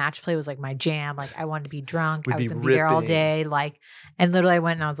 like match play was like my jam. Like I wanted to be drunk. We'd I be was gonna be there all ripping. day. Like, and literally I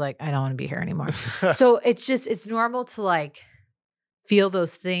went and I was like, I don't want to be here anymore. So it's normal to like feel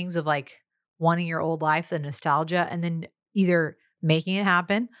those things of like wanting your old life, the nostalgia, and then either making it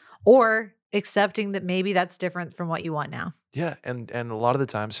happen or accepting that maybe that's different from what you want now. Yeah, and a lot of the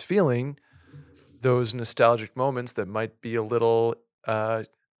times feeling those nostalgic moments that might be a little,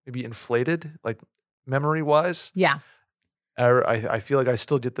 maybe inflated, like, memory-wise. Yeah. I feel like I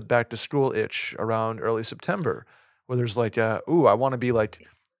still get the back to school itch around early September, where there's like, "Ooh, I wanna be, like,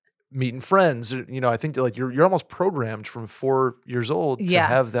 meeting friends," I think that, like, you're almost programmed from 4 years old to Yeah.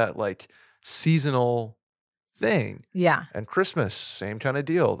 have that, like, seasonal thing. Yeah. And Christmas, same kinda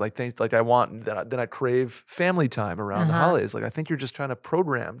deal. Like, things like I want then I crave family time around the Uh-huh. holidays. Like, I think you're just kinda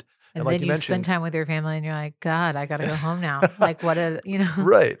programmed, and And like then you you spend mentioned. time with your family and you're like, God, I gotta go home now. Like what a.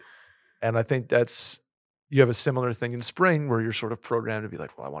 Right, and I think you have a similar thing in spring where you're sort of programmed to be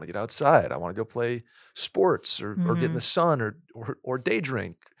like, "Well, I wanna get outside. I wanna go play sports or get in the Mhm. sun or day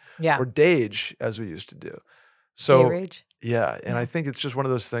drink Yeah. or dage," as we used to do. Day So, rage. yeah, and I Yeah. think it's just one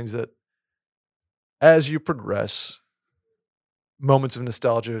of those things that as you progress, moments of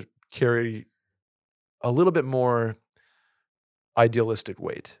nostalgia carry a little bit more idealistic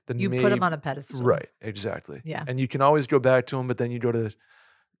weight than You put them maybe. on a pedestal. Right, exactly, Yeah. and you can always go back to them, but then you go to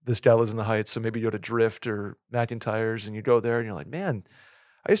this guy lives in the Heights, so maybe you go to Drift or McIntyre's, and you go there, and you're like, "Man,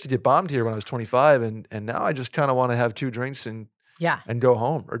 I used to get bombed here when I was 25, and now I just kinda wanna have 2 drinks Yeah. and go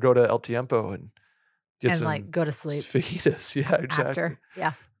home or go to El Tiempo and get And some like go to sleep fajitas." Yeah, exactly. after.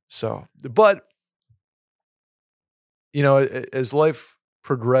 Yeah. So, but, as life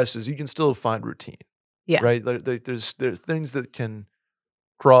progresses, you can still find routine. Yeah. Right? There are things that can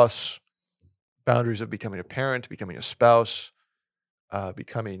cross boundaries of becoming a parent, becoming a spouse,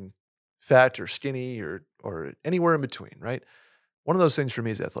 becoming fat or skinny or anywhere in between, right? One of those things for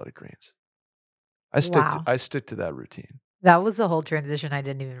me is Athletic Greens. Wow. I stick to that routine. That was a whole transition I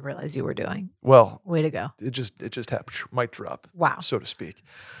didn't even realize you were doing. Well, Way to go. it just happened. Mic drop, Wow. so to speak.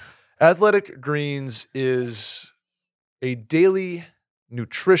 Athletic Greens is a daily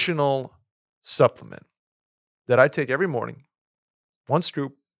nutritional supplement that I take every morning, one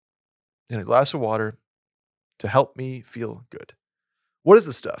scoop in a glass of water to help me feel good. What is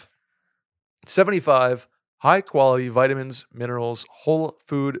this stuff? 75 high quality vitamins, minerals, whole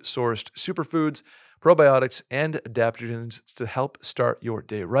food sourced superfoods, probiotics, and adaptogens to help start your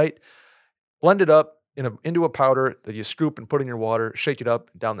day right. Blend it up into a powder that you scoop and put in your water, shake it up,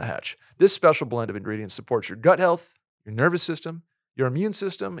 down the hatch. This special blend of ingredients supports your gut health, your nervous system, your immune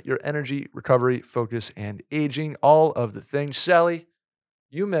system, your energy, recovery, focus, and aging. All of the things. Sally,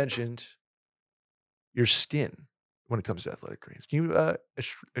 you mentioned your skin when it comes to Athletic Greens. Can you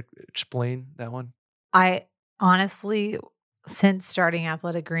explain that one? I honestly, since starting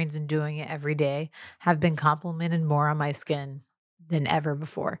Athletic Greens and doing it every day, have been complimented more on my skin than ever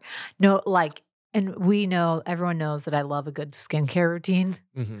before. No, like, and we know, everyone knows that I love a good skincare routine,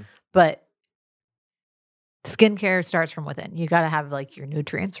 Mm-hmm. but skincare starts from within. You got to have like your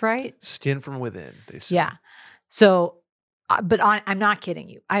nutrients right. Skin from within, they say. Yeah. So, I'm not kidding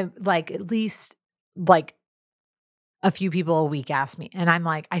you. I like at least like a few people a week ask me, and I'm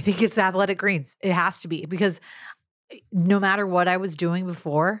like, I think it's Athletic Greens. It has to be because no matter what I was doing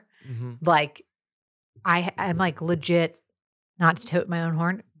before, Mm-hmm. like I'm like legit, not to toot my own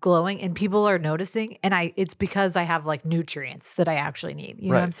horn, glowing, and people are noticing, and it's because I have like nutrients that I actually need. You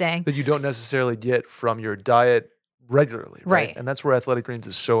know what I'm saying? That you don't necessarily get from your diet regularly, right? Right. And that's where Athletic Greens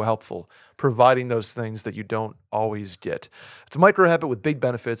is so helpful, providing those things that you don't always get. It's a micro habit with big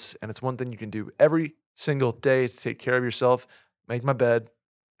benefits, and it's one thing you can do every single day to take care of yourself. Make my bed,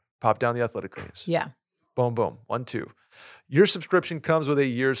 pop down the Athletic Greens. Yeah. Boom, boom. 1, 2. Your subscription comes with a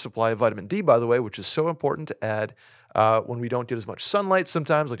year's supply of vitamin D, by the way, which is so important to add when we don't get as much sunlight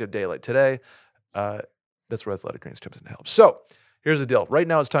sometimes, like a day like today. That's where Athletic Greens comes in to help. So here's the deal. Right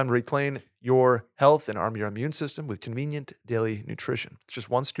now, it's time to reclaim your health and arm your immune system with convenient daily nutrition. It's just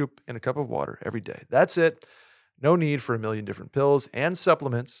one scoop in a cup of water every day. That's it. No need for a million different pills and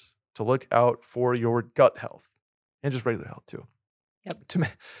supplements to look out for your gut health and just regular health too. Yep.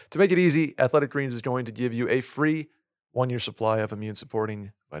 To make it easy, Athletic Greens is going to give you a free 1-year supply of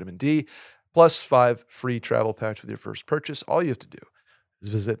immune-supporting vitamin D, plus 5 free travel packs with your first purchase. All you have to do is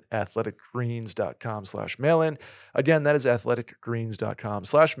visit athleticgreens.com/mailin. Again, that is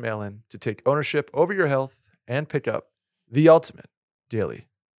athleticgreens.com/mailin to take ownership over your health and pick up the ultimate daily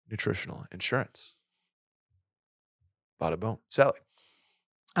nutritional insurance. Bada boom. Sally,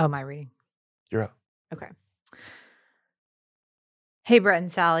 Oh, my reading. you're up. Okay. Hey, Brett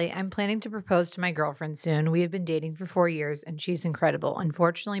and Sally. I'm planning to propose to my girlfriend soon. We have been dating for 4 years and she's incredible.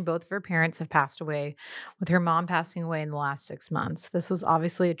 Unfortunately, both of her parents have passed away, with her mom passing away in the last 6 months. This was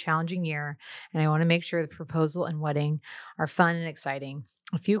obviously a challenging year, and I want to make sure the proposal and wedding are fun and exciting.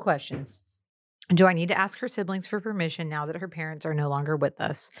 A few questions. Do I need to ask her siblings for permission now that her parents are no longer with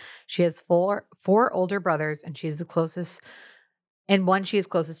us? She has four older brothers, and she's the closest, and one she is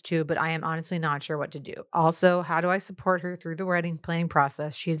closest to, but I am honestly not sure what to do. Also, how do I support her through the wedding planning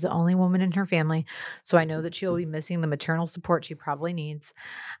process? She's the only woman in her family, so I know that she will be missing the maternal support she probably needs.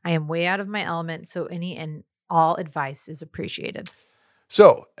 I am way out of my element, so any and all advice is appreciated.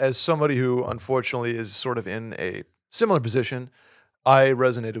 So, as somebody who unfortunately is sort of in a similar position, I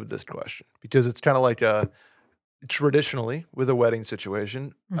resonated with this question because it's kind of like traditionally with a wedding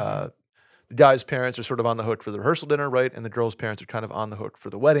situation, Mhm. the guy's parents are sort of on the hook for the rehearsal dinner, right? And the girl's parents are kind of on the hook for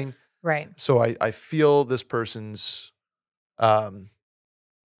the wedding. Right. So I feel this person's,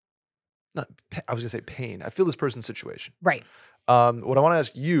 not, I was gonna say pain. I feel this person's situation. Right. What I want to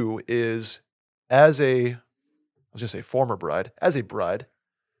ask you is, as I was gonna say former bride, as a bride,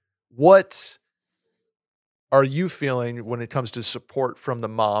 what are you feeling when it comes to support from the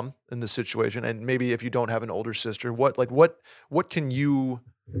mom in this situation? And maybe if you don't have an older sister, what can you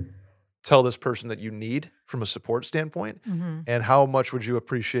tell this person that you need from a support standpoint? Mhm. And how much would you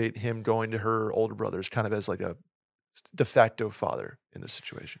appreciate him going to her older brothers kind of as like a de facto father in this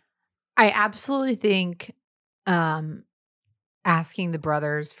situation? I absolutely think um asking the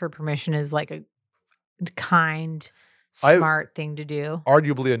brothers for permission is like a kind, I smart thing to do.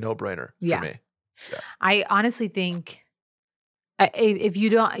 Arguably a no-brainer for Yeah. me. Yeah. I honestly think if you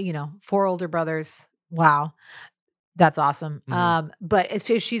don't, 4 older brothers, wow, that's awesome. Mhm. But if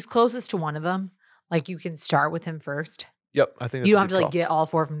she's closest to one of them, Like you can start with him first. Yep, I think that's You a don't have good to like call. get all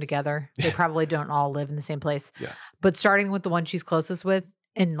 4 of them together. They probably don't all live in the same place. Yeah. But starting with the one she's closest with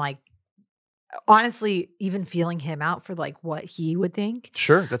and like honestly even feeling him out for like what he would think.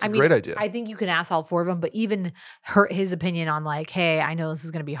 Sure, that's a I mean, great idea. I think you can ask all 4 of them, but even his opinion on like, "Hey, I know this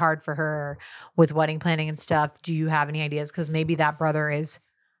is gonna be hard for her with wedding planning and stuff. Do you have any ideas?" Because maybe that brother is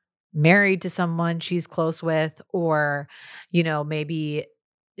married to someone she's close with, or, maybe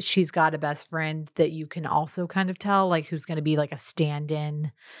she's got a best friend that you can also kind of tell, like, who's gonna be like a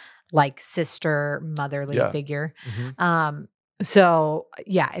stand-in, like, sister, motherly Yeah. figure. Mhm. So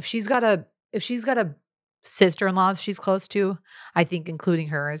yeah, if she's got a sister-in-law she's close to, I think including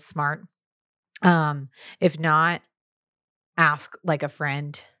her is smart. If not, ask like a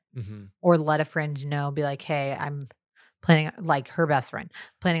friend Mhm. or let a friend know, be like, "Hey, I'm planning," like her best friend,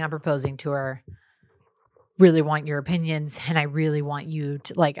 "planning on proposing to her. Really want your opinions, and I really want you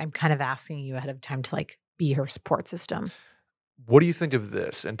to like, I'm kind of asking you ahead of time to like be her support system." What do you think of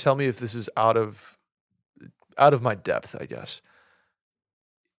this? And tell me if this is out of my depth, I guess.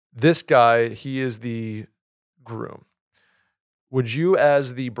 This guy, he is the groom. Would you,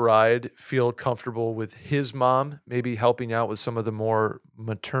 as the bride, feel comfortable with his mom maybe helping out with some of the more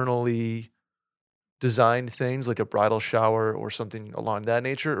maternally designed things, like a bridal shower or something along that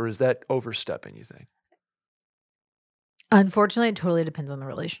nature? Or is that overstepping, you think? Unfortunately, it totally depends on the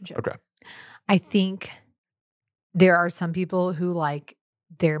relationship. Okay. I think there are some people who like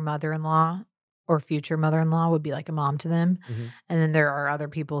their mother-in-law or future mother-in-law would be like a mom to them, Mhm. and then there are other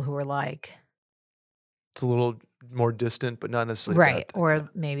people who are like It's a little more distant, but not necessarily a right, bad thing. Yeah. or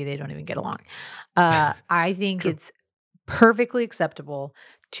maybe they don't even get along. I think True. it's perfectly acceptable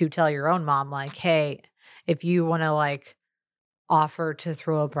to tell your own mom, like, "Hey, if you wanna, like, offer to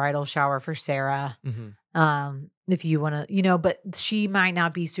throw a bridal shower for Sarah, Mhm. if you wanna," but she might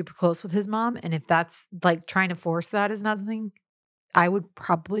not be super close with his mom, and if that's like, trying to force that is not something I would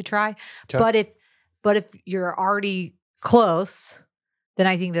probably try. 'Kay. But if you're already close, then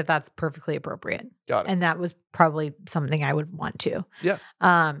I think that that's perfectly appropriate, Got it. and that was probably something I would want to. Yeah.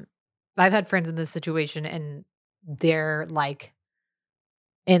 Um, I've had friends in this situation, and their, like,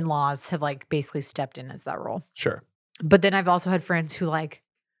 in-laws have, like, basically stepped in as that role. Sure. But then I've also had friends who, like,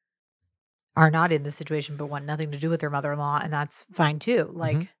 are not in this situation but want nothing to do with their mother-in-law, and that's fine too. Mhm.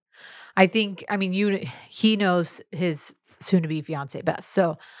 Like, I think I mean, he knows his soon-to-be fiancé best.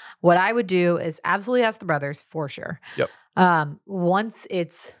 So, what I would do is absolutely ask the brothers for sure. Yep. Once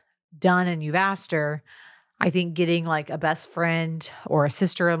it's done and you've asked her, I think getting like a best friend or a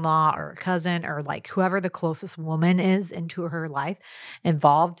sister-in-law or a cousin or like whoever the closest woman is into her life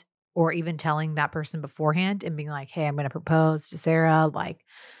involved, or even telling that person beforehand and being like, "Hey, I'm going to propose to Sarah. Like,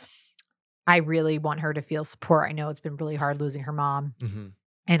 I really want her to feel support. I know it's been really hard losing her mom. Mhm.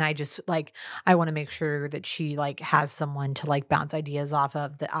 And I just like, I want to make sure that she like has someone to like bounce ideas off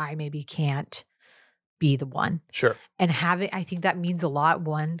of that I maybe can't be the one." Sure. And having, I think that means a lot,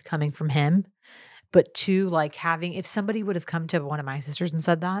 one, coming from him, but two, like having, if somebody would have come to one of my sisters and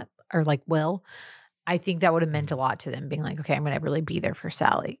said that, or like Will, I think that would have meant a Mhm. lot to them being like, "Okay, I'm going to really be there for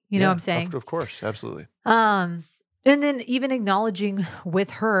Sally." You know what Yeah, I'm saying? of course, absolutely. Um, and then even acknowledging with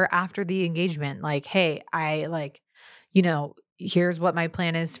her after the engagement, like, "Hey, I like, here's what my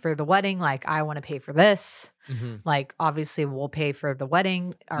plan is for the wedding. Like, I want to pay for this. Mhm. Like, obviously, we'll pay for the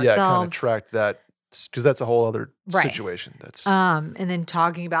wedding Yeah, kinda ourselves." track that because that's a whole other Right. situation that's And then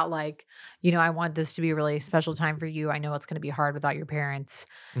talking about like, "I want this to be a really special time for you. I know it's going to be hard without your parents.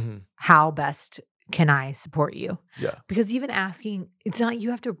 Mhm. How best can I support you?" Yeah, Because even asking, it's not, you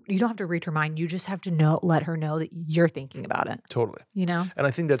don't have to read her mind. You just have to let her know that you're thinking about it, totally. you know? And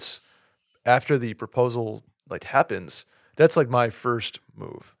I think that's after the proposal, like, happens, that's, like, my first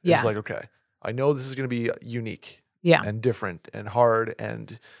move is, Yeah. like, "Okay, I know this is gonna be unique Yeah. and different and hard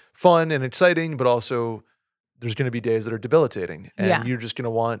and fun and exciting, but also there's gonna be days that are debilitating, and Yeah. you're just gonna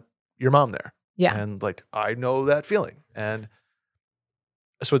want your mom there." Yeah. And, like, I know that feeling, and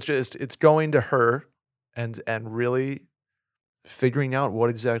so it's going to her and really figuring out what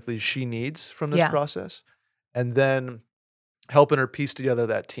exactly she needs from this Yeah. process, and then helping her piece together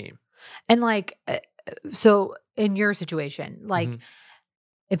that team. And like, so in your situation, like Mhm.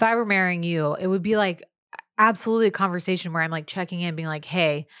 if I were marrying you, it would be like absolutely a conversation where I'm like checking in, being like,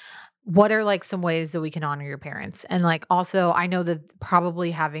 "Hey, what are like some ways that we can honor your parents?" And like also, I know that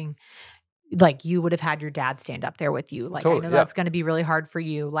probably having like you would have had your dad stand up there with you. Like, I know Totally, yeah. that's going to be really hard for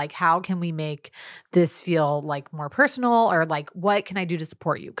you. Like, how can we make this feel like more personal, or like what can I do to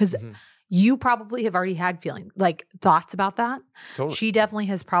support you? Because Mhm. you probably have already had thoughts about that. Totally. She definitely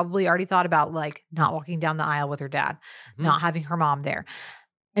has probably already thought about like not walking down the aisle with her dad, Mhm. not having her mom there.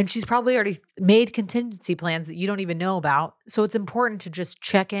 And she's probably already made contingency plans that you don't even know about. So it's important to just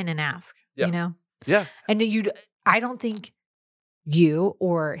check in and ask, Yeah. you know? Yeah. And I don't think you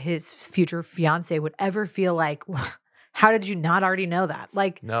or his future fiance would ever feel like, "Well, how did you not already know that?"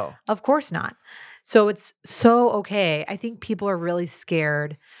 Like, No. of course not. So it's so okay. I think people are really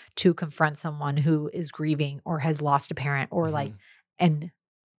scared to confront someone who is grieving or has lost a parent or like, Mhm. and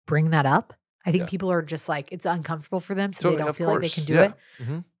bring that up. I think Yeah. people are just like, it's uncomfortable for them. So So, they don't of feel like they course. can do Yeah. it.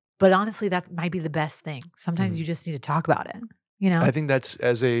 Mhm. But honestly, that might be the best thing. Sometimes Mhm. you just need to talk about it, you know? I think that's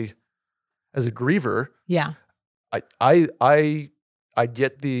as a griever, Yeah. I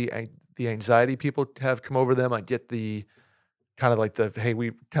get the anxiety people have come over them. I get the kind of like the, hey,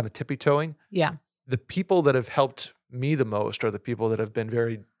 we kind of tippy-toeing. Yeah. The people that have helped me the most are the people that have been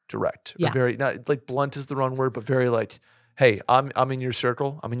very direct or Yeah. very, not like blunt is the wrong word, but very like, hey, I'm in your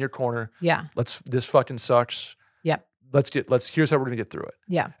circle. I'm in your corner. Yeah. This fucking sucks. Yep. Here's how we're gonna get through it.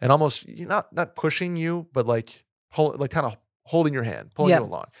 Yeah. And almost you're not pushing you, but like kind of holding your hand, pulling you Yep.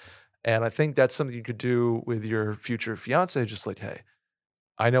 along. And I think that's something you could do with your future fiance, just like, hey,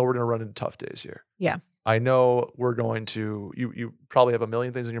 I know we're gonna run into tough days here. Yeah. I know we're going to you probably have a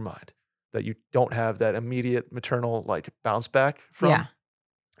million things in your mind that you don't have that immediate maternal like bounce back from. Yeah.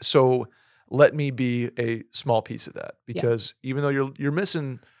 So let me be a small piece of that Yeah. because even though you're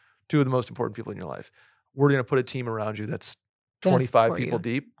missing two of the most important people in your life, we're going to put a team around you that's Gonna 25 support people you.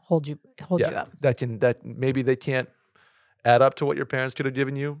 deep. Hold you up. That maybe they can't add up to what your parents could have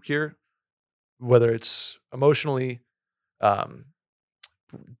given you here, whether it's emotionally, um,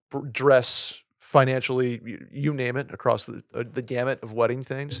 dress, financially, you name it, across the gamut of wedding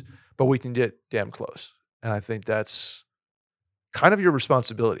things, but we can get damn close. And I think that's kind of your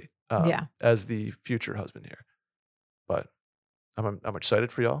responsibility Yeah. as the future husband here. But I'm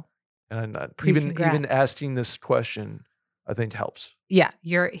excited for y'all, and even Congrats. asking this question, I think helps. Yeah.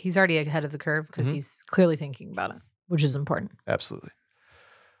 He's already ahead of the curve because Mhm. he's clearly thinking about it, which is important. Absolutely.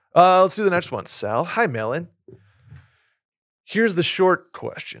 Let's do the next one, Sal. Hi, Melon. Here's the short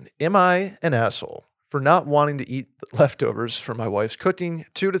question. Am I an asshole for not wanting to eat the leftovers from my wife's cooking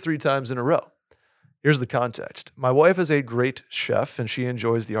 2 to 3 times in a row? Here's the context. My wife is a great chef and she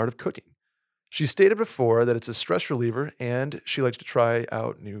enjoys the art of cooking. She stated before that it's a stress reliever and she likes to try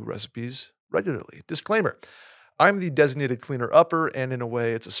out new recipes regularly. Disclaimer. I'm the designated cleaner upper, and in a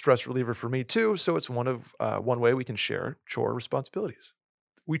way, it's a stress reliever for me too. So it's one way we can share chore responsibilities.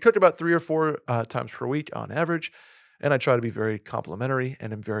 We cook about 3 or 4 times per week on average, and I try to be very complimentary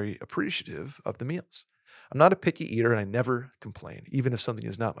and am very appreciative of the meals. I'm not a picky eater, and I never complain, even if something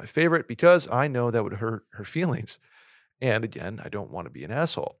is not my favorite, because I know that would hurt her feelings. And again, I don't want to be an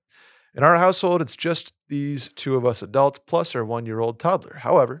asshole. In our household, it's just these two of us adults plus our 1-year-old toddler.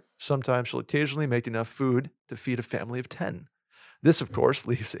 However, sometimes she'll occasionally make enough food to feed a family of 10. This, of course,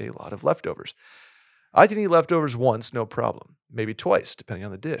 leaves a lot of leftovers. I can eat leftovers once, no problem. Maybe twice, depending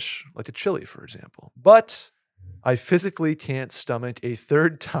on the dish, like a chili, for example. But I physically can't stomach a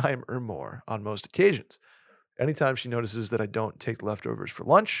third time or more on most occasions. Anytime she notices that I don't take leftovers for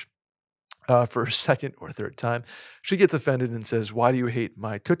lunch, for a second or third time, she gets offended and says, "Why do you hate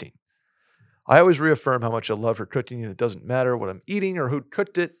my cooking?" I always reaffirm how much I love her cooking, and it doesn't matter what I'm eating or who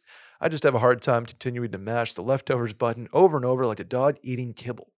cooked it. I just have a hard time continuing to mash the leftovers button over and over like a dog eating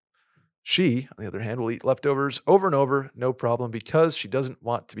kibble. She, on the other hand, will eat leftovers over and over, no problem, because she doesn't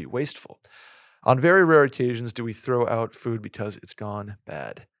want to be wasteful. On very rare occasions, do we throw out food because it's gone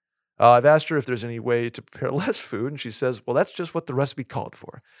bad. I've asked her if there's any way to prepare less food, and she says, well, that's just what the recipe called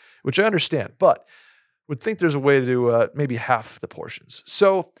for, which I understand, but would think there's a way to do maybe half the portions.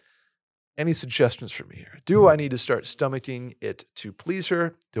 So, any suggestions for me here? Do I need to start stomaching it to please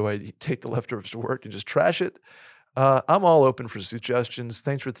her? Do I take the leftovers to work and just trash it? I'm all open for suggestions.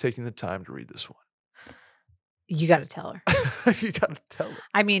 Thanks for taking the time to read this one. You got to tell her. You got to tell her.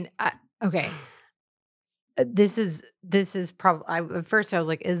 I mean, okay. This is probably, at first I was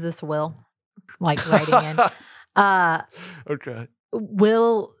like, is this Will? Like writing in. Okay.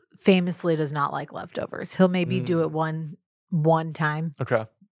 Will famously does not like leftovers. He'll maybe do it one time. Okay.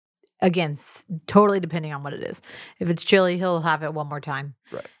 Again, totally depending on what it is. If it's chili, he'll have it one more time.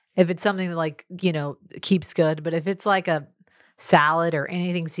 Right. If it's something that like, keeps good, but if it's like a salad or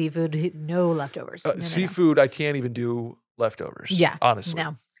anything seafood, no leftovers. No. Seafood, I can't even do leftovers. Yeah. Honestly.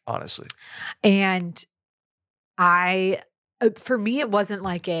 No. Honestly. And for me, it wasn't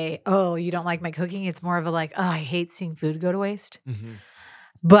like oh, you don't like my cooking. It's more of a like, oh, I hate seeing food go to waste. Mm-hmm.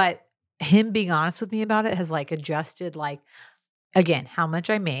 But him being honest with me about it has like adjusted, like, again, how much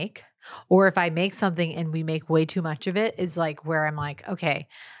I make, or if I make something and we make way too much of it is like where I'm like, okay,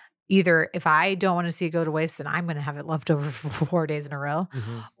 either if I don't want to see it go to waste, then I'm going to have it left over for 4 days in a row,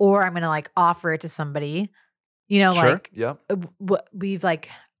 Mhm. or I'm going to like offer it to somebody. Sure. Like Yeah. we've like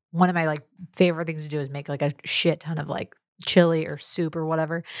one of my like favorite things to do is make like a shit ton of like chili or soup or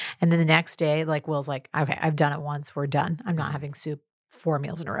whatever, and then the next day like Will's like, okay, I've done it once, we're done. I'm not Mhm. having soup 4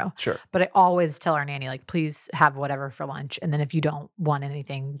 meals in a row. Sure. But I always tell our nanny like, please have whatever for lunch, and then if you don't want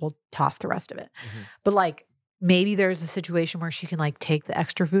anything, we'll toss the rest of it. Mhm. But like maybe there's a situation where she can like take the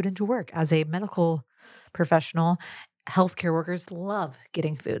extra food into work. As a medical professional, healthcare workers love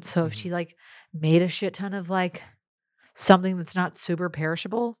getting food. So if Mhm. she like made a shit ton of like something that's not super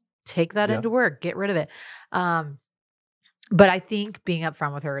perishable, take that Yeah. into work, get rid of it. But I think being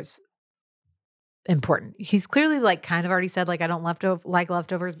upfront with her is important. He's clearly like kind of already said like I don't like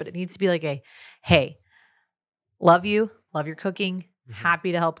leftovers, but it needs to be like a hey, love you, love your cooking, Mhm.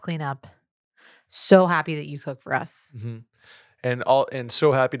 happy to help clean up. So happy that you cook for us. Mhm. And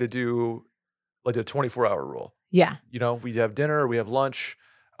so happy to do like a 24-hour rule. Yeah. You know, we have dinner, we have lunch.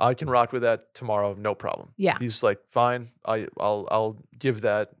 I can rock with that tomorrow, no problem. Yeah. He's like, fine. I'll give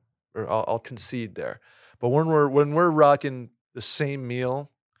that, or I'll concede there. But when we're rocking the same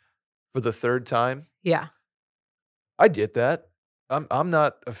meal for the third time, Yeah. I get that. I'm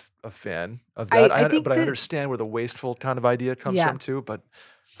not a fan of I that. think But I that understand where the wasteful kind of idea comes yeah. from too. But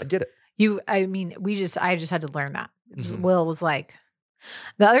I get it. I mean, I just had to learn that. Mhm. Will was like,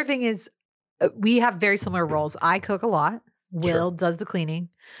 the other thing is we have very similar roles. I cook a lot. Sure. Will does the cleaning.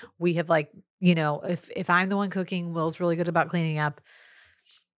 We have like, if I'm the one cooking, Will's really good about cleaning up.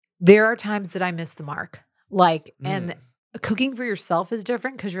 There are times that I miss the mark. Like, and Mm. cooking for yourself is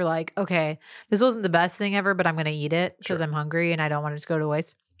different because you're like, okay, this wasn't the best thing ever, but I'm going to eat it because Sure. I'm hungry and I don't want it to go to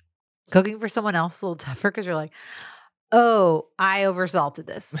waste. Cooking for someone else is a little tougher because you're like, oh, I oversalted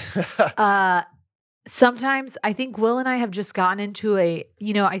this. Sometimes I think Will and I have just gotten into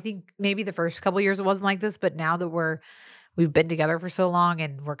I think maybe the first couple years it wasn't like this, but now that we've been together for so long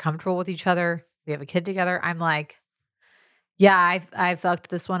and we're comfortable with each other, we have a kid together, I'm like, yeah, I fucked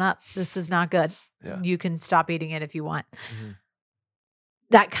this one up. This is not good. Yeah. You can stop eating it if you want. Mhm.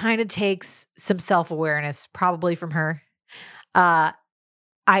 That kind of takes some self-awareness probably from her. But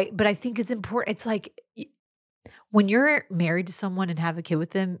I think it's important. It's like when you're married to someone and have a kid with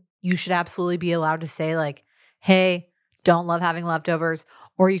them, you should absolutely be allowed to say like, "Hey, don't love having leftovers,"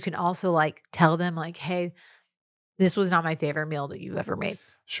 or you can also like tell them like, "Hey, this was not my favorite meal that you've ever made."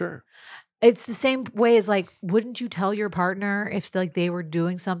 Sure. It's the same way as like, wouldn't you tell your partner if like they were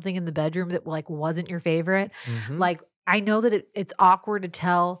doing something in the bedroom that like wasn't your favorite? Mhm. Like, I know that it's awkward to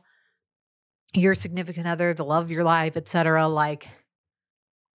tell your significant other, the love of your life, etc. Like,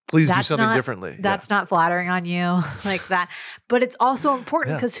 Please do that's something not differently. that's not flattering on you like that. But it's also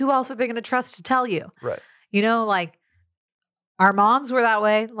important Yeah. because who else are they going to trust to tell you? Right. Like our moms were that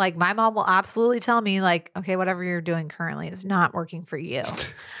way. Like my mom will absolutely tell me like, okay, whatever you're doing currently is not working for you.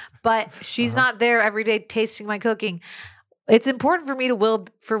 But she's Uh-huh. not there every day tasting my cooking. It's important for me to Will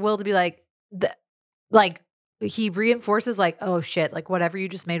to be like like he reinforces like, oh shit, like whatever you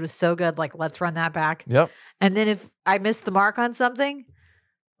just made was so good. Like let's run that back. Yep. And then if I miss the mark on something,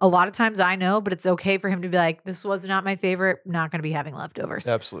 a lot of times I know, but it's okay for him to be like, this was not my favorite, not going to be having leftovers.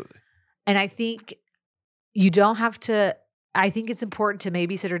 Absolutely. And I think you don't have to, I think it's important to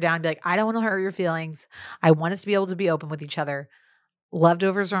maybe sit her down and be like, I don't want to hurt your feelings. I want us to be able to be open with each other.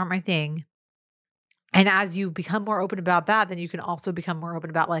 Leftovers aren't my thing. And as you become more open about that, then you can also become more open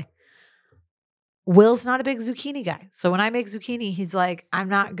about like, Will's not a big zucchini guy. So when I make zucchini, he's like, I'm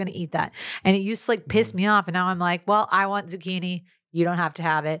not going to eat that. And it used to like piss me off. And now I'm like, well, I want zucchini. You don't have to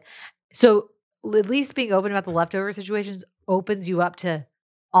have it. So at least being open about the leftover situations opens you up to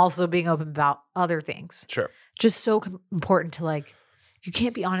also being open about other things. Sure. Just so important to like, if you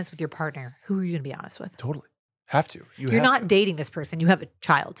can't be honest with your partner, who are you going to be honest with? Totally. Have to. You're have not to. dating this person. You have a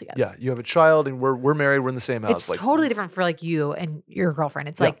child together. Yeah, you have a child, and we're married. We're in the same house. It's totally different for like you and your girlfriend.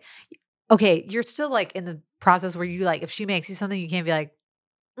 It's like, okay, you're still like in the process where you like, if she makes you something, you can't be like,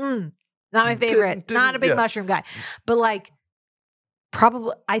 not my favorite, not a big mushroom guy. But like,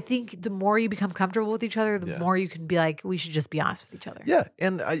 probably, I think the more you become comfortable with each other, the more you can be like, we should just be honest with each other. Yeah,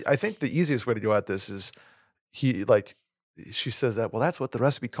 and I think the easiest way to go at this is she says that, well, that's what the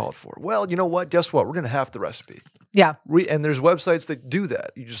recipe called for. Well, you know what? Guess what? We're going to have the recipe. Yeah. And there's websites that do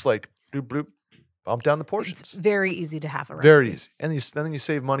that. You just like, bloop, bloop, bump down the portions. It's very easy to have a recipe. Very easy. And then you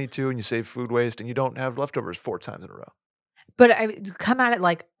save money too, and you save food waste, and you don't have leftovers 4 times in a row. But I come at it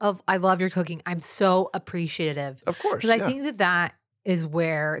like, I love your cooking. I'm so appreciative. Of course. Because I think that is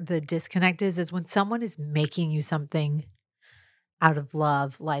where the disconnect is when someone is making you something out of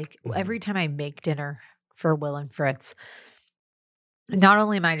love. Like every time I make dinner for Will and Fritz, not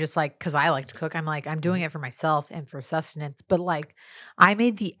only am I just like, because I like to cook, I'm like, I'm doing it for myself and for sustenance, but like I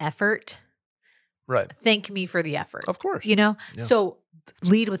made the effort. Right. Thank me for the effort. Of course. You know? Yeah. So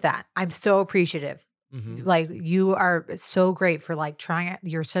lead with that. I'm so appreciative. Mhm. Like you are so great for like trying.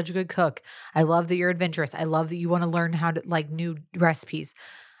 You're such a good cook. I love that you're adventurous. I love that you want to learn how to like new recipes.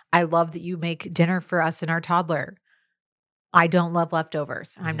 I love that you make dinner for us and our toddler. I don't love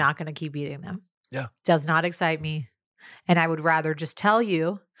leftovers. I'm Mhm. not going to keep eating them. Yeah. Does not excite me. And I would rather just tell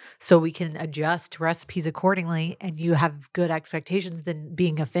you so we can adjust recipes accordingly and you have good expectations than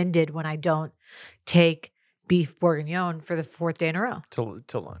being offended when I don't take beef bourguignon for the 4th day in a row. Till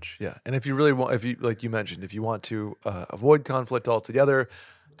lunch. Yeah. And if you really want, if you, like you mentioned, if you want to avoid conflict altogether,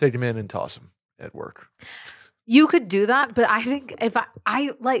 take them in and toss them at work. You could do that, but I think if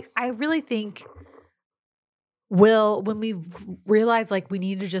I really think when we realize like we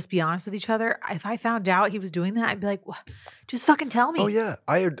need to just be honest with each other, if I found out he was doing that, I'd be like, just fucking tell me. Oh yeah.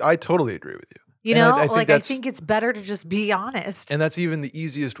 I totally agree with you. You And know, I I think it's better to just be honest. And that's even the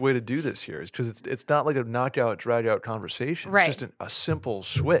easiest way to do this here is because it's not like a knockout, drag out conversation. Right. It's just a simple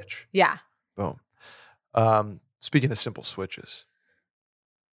switch. Yeah. Boom. Speaking of simple switches,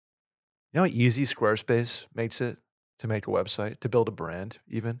 you know how easy Squarespace makes it to make a website, to build a brand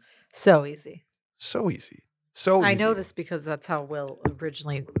even? So easy. So easy. So I easy. know this because that's how Will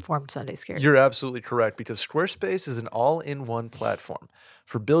originally formed Sunday Scaries. You're absolutely correct because Squarespace is an all-in-one platform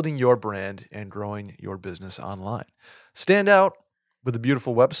for building your brand and growing your business online. Stand out with a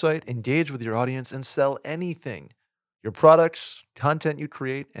beautiful website, engage with your audience, and sell anything. Your products, content you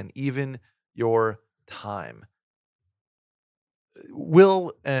create, and even your time.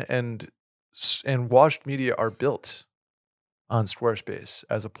 Will and Washed Media are built on Squarespace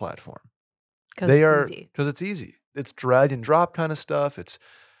as a platform. Easy. Because it's easy. It's drag and drop kind of stuff.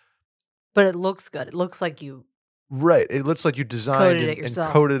 But it looks good. It looks like you Right. It looks like you designed Coded it and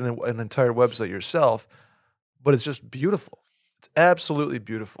yourself. coded an entire website yourself, but it's just beautiful. It's absolutely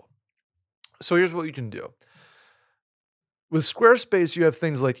beautiful. So here's what you can do. With Squarespace, you have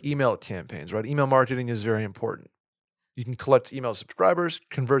things like email campaigns, right? Email marketing is very important. You can collect email subscribers,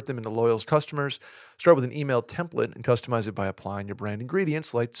 convert them into loyal customers, start with an email template, and customize it by applying your brand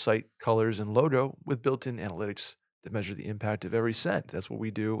ingredients like site colors and logo with built-in analytics that measure the impact of every send. That's what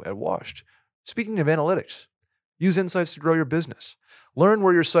we do at Washed. Speaking of analytics, use insights to grow your business. Learn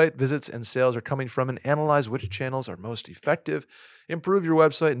where your site visits and sales are coming from and analyze which channels are most effective. Improve your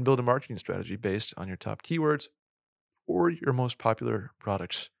website and build a marketing strategy based on your top keywords or your most popular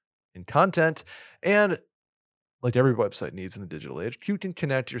products and content. And like every website needs in the digital age, you can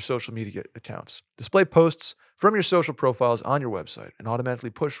connect your social media accounts. Display posts from your social profiles on your website and automatically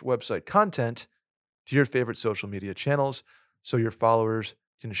push website content to your favorite social media channels so your followers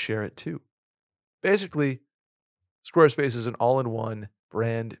can share it too. Basically, Squarespace is an all-in-one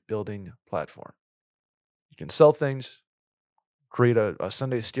brand building platform. You can sell things, create a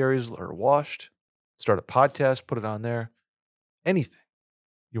Sunday Scaries or Washed, start a podcast, put it on there, anything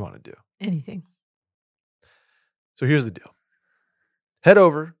you want to do. anything. So here's the deal. Head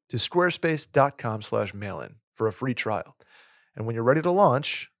over to squarespace.com/mailin for a free trial. And when you're ready to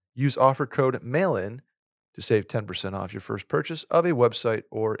launch, use offer code MAILIN to save 10% off your first purchase of a website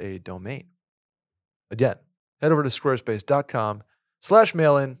or a domain. Again, head over to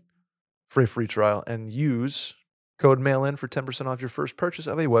squarespace.com/mailin for a free trial and use code MAILIN for 10% off your first purchase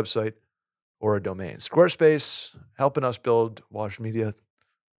of a website or a domain. Squarespace helping us build Washed Media,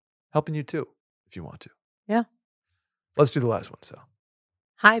 helping you too if you want to. Yeah. Let's do the last one, Sal.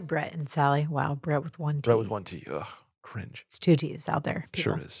 Hi, Brett and Sally. Wow, Brett with one T. Brett with one T. Ugh, cringe. It's 2 T's out there.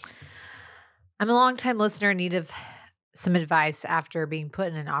 Sure people. it is. I'm a longtime listener in need of some advice after being put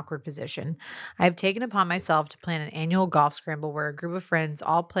in an awkward position. I have taken upon myself to plan an annual golf scramble where a group of friends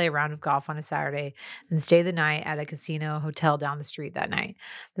all play a round of golf on a Saturday and stay the night at a casino hotel down the street that night.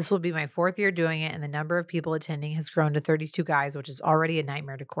 This will be my 4th year doing it, and the number of people attending has grown to 32 guys, which is already a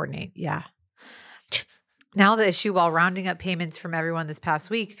nightmare to coordinate. Yeah. Now the issue, while rounding up payments from everyone this past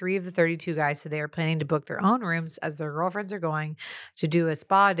week, 3 of the 32 guys said they are planning to book their own rooms as their girlfriends are going to do a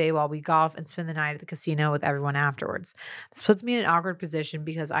spa day while we golf and spend the night at the casino with everyone afterwards. This puts me in an awkward position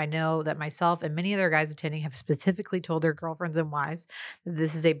because I know that myself and many other guys attending have specifically told their girlfriends and wives that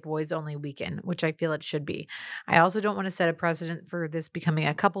this is a boys-only weekend, which I feel it should be. I also don't want to set a precedent for this becoming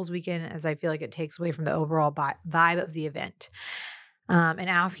a couples weekend, as I feel like it takes away from the overall vibe of the event. And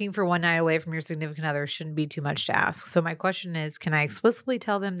asking for one night away from your significant other shouldn't be too much to ask. So my question is, can I explicitly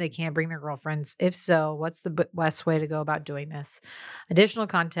tell them they can't bring their girlfriends? If so, what's the best way to go about doing this? Additional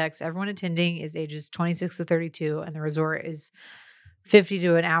context, everyone attending is ages 26 to 32, and the resort is 50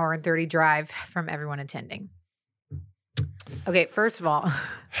 to an hour and 30 drive from everyone attending. Okay, first of all,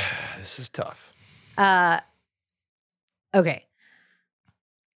 This is tough. okay.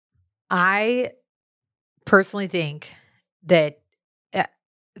 I personally think that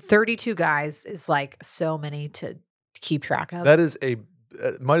 32 guys is like so many to keep track of. That is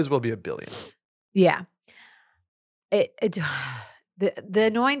might as well be a billion. Yeah. It the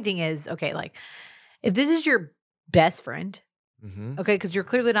annoying thing is, okay, like if this is your best friend, Mm-hmm. okay, because you're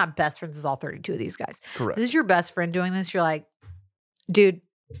clearly not best friends with all 32 of these guys. Correct. This is your best friend doing this. You're like, dude,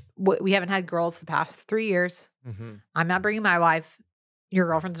 we haven't had girls the past 3 years. Mm-hmm. I'm not bringing my wife. Your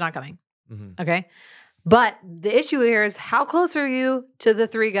girlfriend's not coming. Mm-hmm. Okay. But the issue here is how close are you to the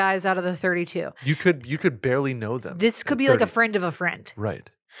 3 guys out of the 32? You could barely know them. This could at be like a 30. friend of a friend. Right.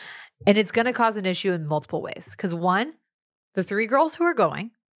 And it's going to cause an issue in multiple ways. Because one, the 3 girls who are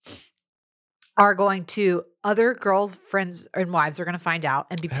going to other girls' friends and wives are going to find out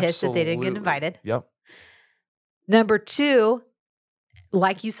and be pissed that they didn't get Absolutely. invited. Yep. Number 2,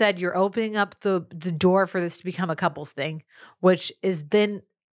 like you said, you're opening up the door for this to become a couples thing, which is then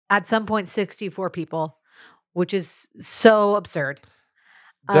at some point 64 people, which is so absurd.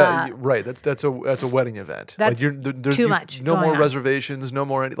 Right. That's a wedding event. That's too much No going more on. reservations. No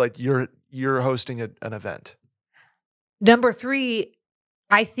more like you're hosting an event. Number 3,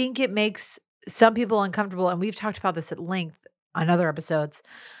 I think it makes some people uncomfortable, and we've talked about this at length on other episodes.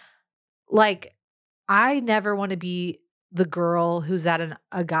 Like, I never want to be the girl who's at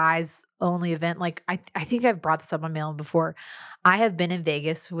a guy's only event. Like, I think I've brought this up on Mail before. I have been in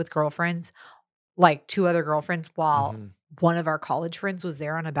Vegas with girlfriends, like 2 other girlfriends, while Mhm. one of our college friends was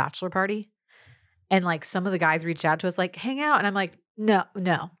there on a bachelor party. And like some of the guys reached out to us, like, hang out. And I'm like, no.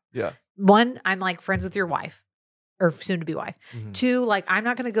 Yeah. 1, I'm like friends with your wife or soon to be wife. Mhm. 2, like, I'm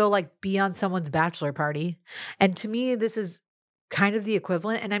not going to go like be on someone's bachelor party. And to me, this is kind of the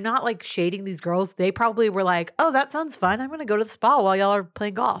equivalent. And I'm not like shading these girls. They probably were like, oh, that sounds fun. I'm going to go to the spa while y'all are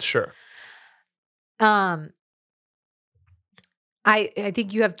playing golf. Sure. I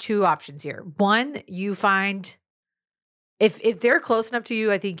think you have 2 options here. 1, you find if they're close enough to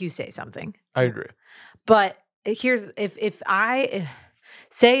you, I think you say something. I agree. But here's if I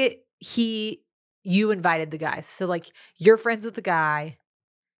say you invited the guys. So like you're friends with the guy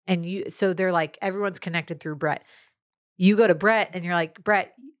and so they're like everyone's connected through Brett. You go to Brett and you're like,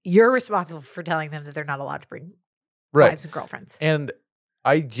 Brett, you're responsible for telling them that they're not allowed to bring wives and girlfriends. And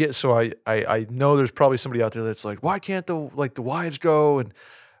I get so I know there's probably somebody out there that's like, why can't the wives go? And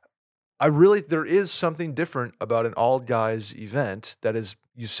there is something different about an all guys event that is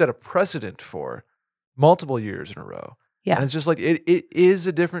you set a precedent for multiple years in a row. Yeah. And it's just like it is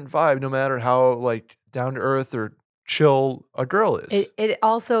a different vibe no matter how like down to earth or chill a girl is. It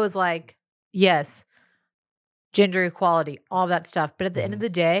also is like, yes, gender equality, all that stuff. But at the end of the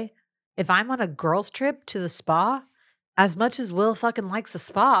day, if I'm on a girls' trip to the spa, as much as Will fucking likes a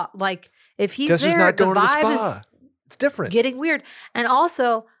spa, like if he's Guess who's there, not going the to the vibe spa? is It's different. getting weird. And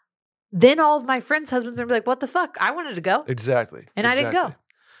also, then all of my friends' husbands are gonna be like, what the fuck? I wanted to go. Exactly. And I didn't go.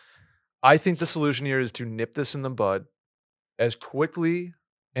 I think the solution here is to nip this in the bud as quickly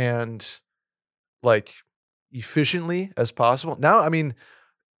and like efficiently as possible. Now, I mean,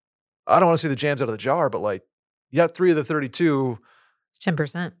 I don't want to say the jam's out of the jar, but like you got 3 of the 32. It's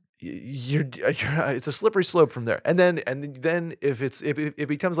 10%. You're it's a slippery slope from there. And then if it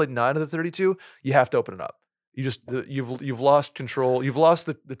becomes like 9 of the 32, you have to open it up. You've lost control. You've lost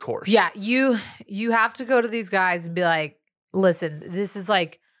the course. Yeah, you have to go to these guys and be like, listen, this is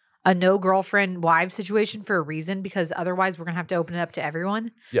like a no girlfriend wife situation for a reason, because otherwise we're gonna have to open it up to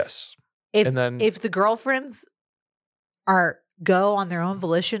everyone. Yes. If the girlfriends go on their own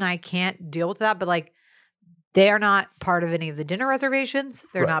volition, I can't deal with that. But like, they are not part of any of the dinner reservations.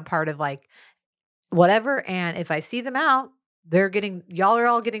 They're not part of like whatever. And if I see them out, y'all are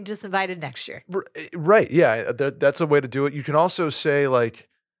all getting disinvited next year. Right. Yeah. That's a way to do it. You can also say like,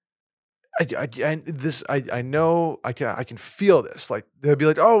 I know I can feel this. Like they'll be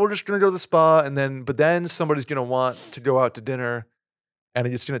like, oh, we're just gonna go to the spa, but then somebody's gonna want to go out to dinner, and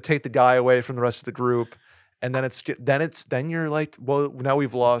it's gonna take the guy away from the rest of the group, and then you're like, well, now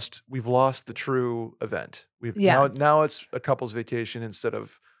we've lost the true event. Now it's a couple's vacation instead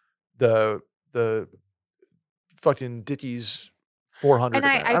of the fucking Dickies 400. And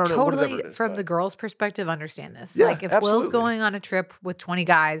event. I don't know, totally, whatever it is, from but- the girl's perspective, understand this. Yeah, like if absolutely. Will's going on a trip with 20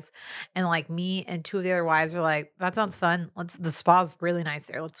 guys and like me and 2 of the other wives are like, that sounds fun. The spa's really nice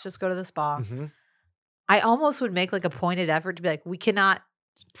there. Let's just go to the spa. Mm-hmm. I almost would make like a pointed effort to be like, we cannot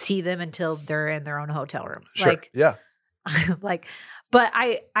see them until they're in their own hotel room. Sure. Like, Yeah. like, but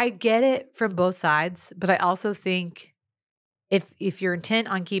I get it from both sides, but I also think if you're intent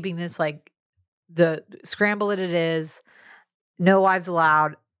on keeping this like the scramble it is, no wives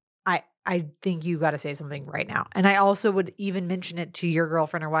allowed. I think you got to say something right now. And I also would even mention it to your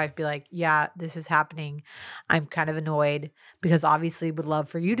girlfriend or wife, be like, yeah, this is happening. I'm kind of annoyed because obviously would love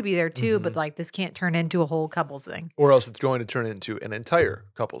for you to be there too, but like this can't turn into a whole couples thing. Or else it's going to turn into an entire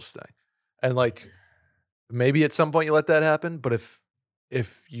couples thing. And like maybe at some point you let that happen, but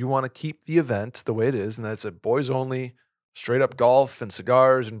if you want to keep the event the way it is, and that's a boys only, straight up golf and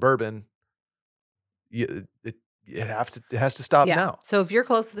cigars and bourbon, it has to stop Yeah. now. So if you're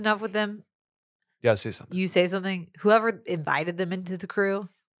close enough with them, Yeah, say something. you say something. Whoever invited them into the crew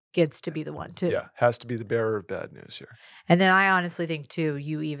gets to be the one too. Yeah, has to be the bearer of bad news here. And then I honestly think too,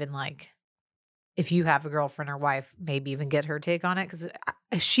 you even like, if you have a girlfriend or wife, maybe even get her take on it. Cause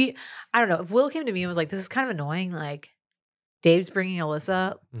I don't know, if Will came to me and was like, this is kind of annoying. Like Dave's bringing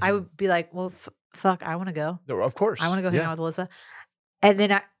Alyssa. I would be like, well, fuck, I want to go. No, of course. I want to go hang out with Alyssa. And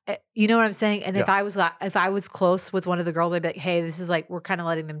then you know what I'm saying? And if I was close with one of the girls, I'd be like, hey, this is like, we're kind of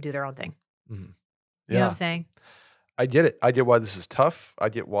letting them do their own thing. Mm-hmm. You know what I'm saying? I get it. I get why this is tough. I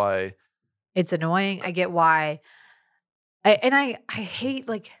get why it's annoying. I get why. I hate,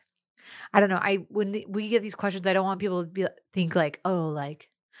 like, I don't know. When we get these questions, I don't want people to think like, oh, like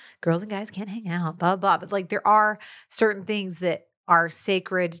girls and guys can't hang out, blah, blah. But like there are certain things that are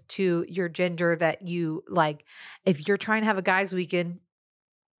sacred to your gender that you like. If you're trying to have a guys weekend,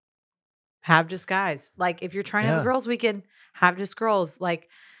 have just guys. Like if you're trying to have a girls weekend, have just girls. Like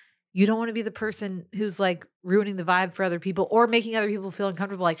you don't want to be the person who's like ruining the vibe for other people or making other people feel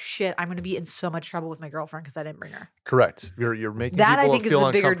uncomfortable. Like shit, I'm going to be in so much trouble with my girlfriend because I didn't bring her. Correct. You're making that, people I think, feel is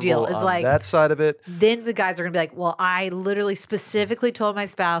the bigger deal. It's like that side of it. Then the guys are going to be like, well, I literally specifically told my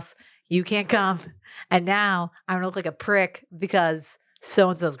spouse, you can't come. And now I'm going to look like a prick because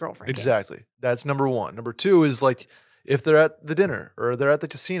so-and-so's girlfriend. Exactly. Came. That's number one. Number two is like, if they're at the dinner or they're at the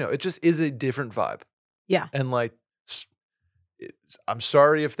casino, it just is a different vibe. Yeah. And like, I'm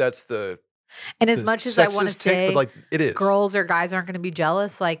sorry if that's the. And as much as I want to say, but like it is, girls or guys aren't going to be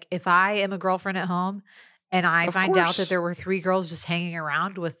jealous. Like if I am a girlfriend at home and I find out that there were 3 girls just hanging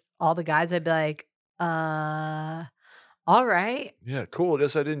around with all the guys, I'd be like, all right. Yeah, cool. I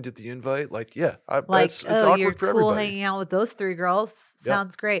guess I didn't get the invite. Like, yeah, it's awkward you're for cool everybody. Hanging out with those 3 girls.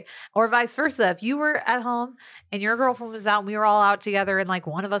 Sounds great. Or vice versa. If you were at home and your girlfriend was out and we were all out together and like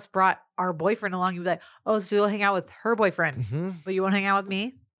one of us brought our boyfriend along, you'd be like, oh, so you'll hang out with her boyfriend, but you won't hang out with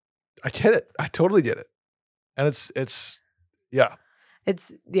me? I get it. I totally get it. And it's yeah.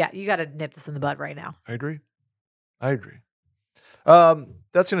 You got to nip this in the bud right now. I agree.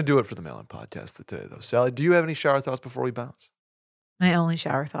 That's going to do it for the Mail-In podcast today, though. Sally, do you have any shower thoughts before we bounce? My only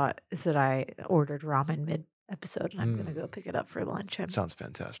shower thought is that I ordered ramen mid-episode, and I'm going to go pick it up for lunch. Sounds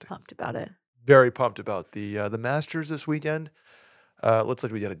fantastic. Pumped about it. Very pumped about the Masters this weekend. Looks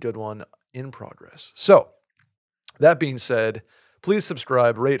like we got a good one in progress. So, that being said, please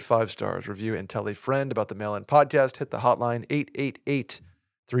subscribe, rate 5 stars, review, and tell a friend about the Mail-In podcast. Hit the hotline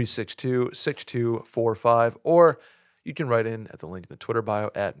 888-362-6245, or you can write in at the link in the Twitter bio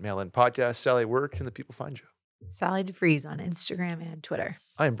at Mail-In Podcast. Sally, where can the people find you? Sally DeFries on Instagram and Twitter.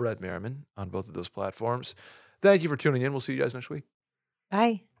 I am Brett Merriman on both of those platforms. Thank you for tuning in. We'll see you guys next week.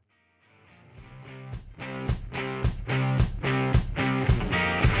 Bye.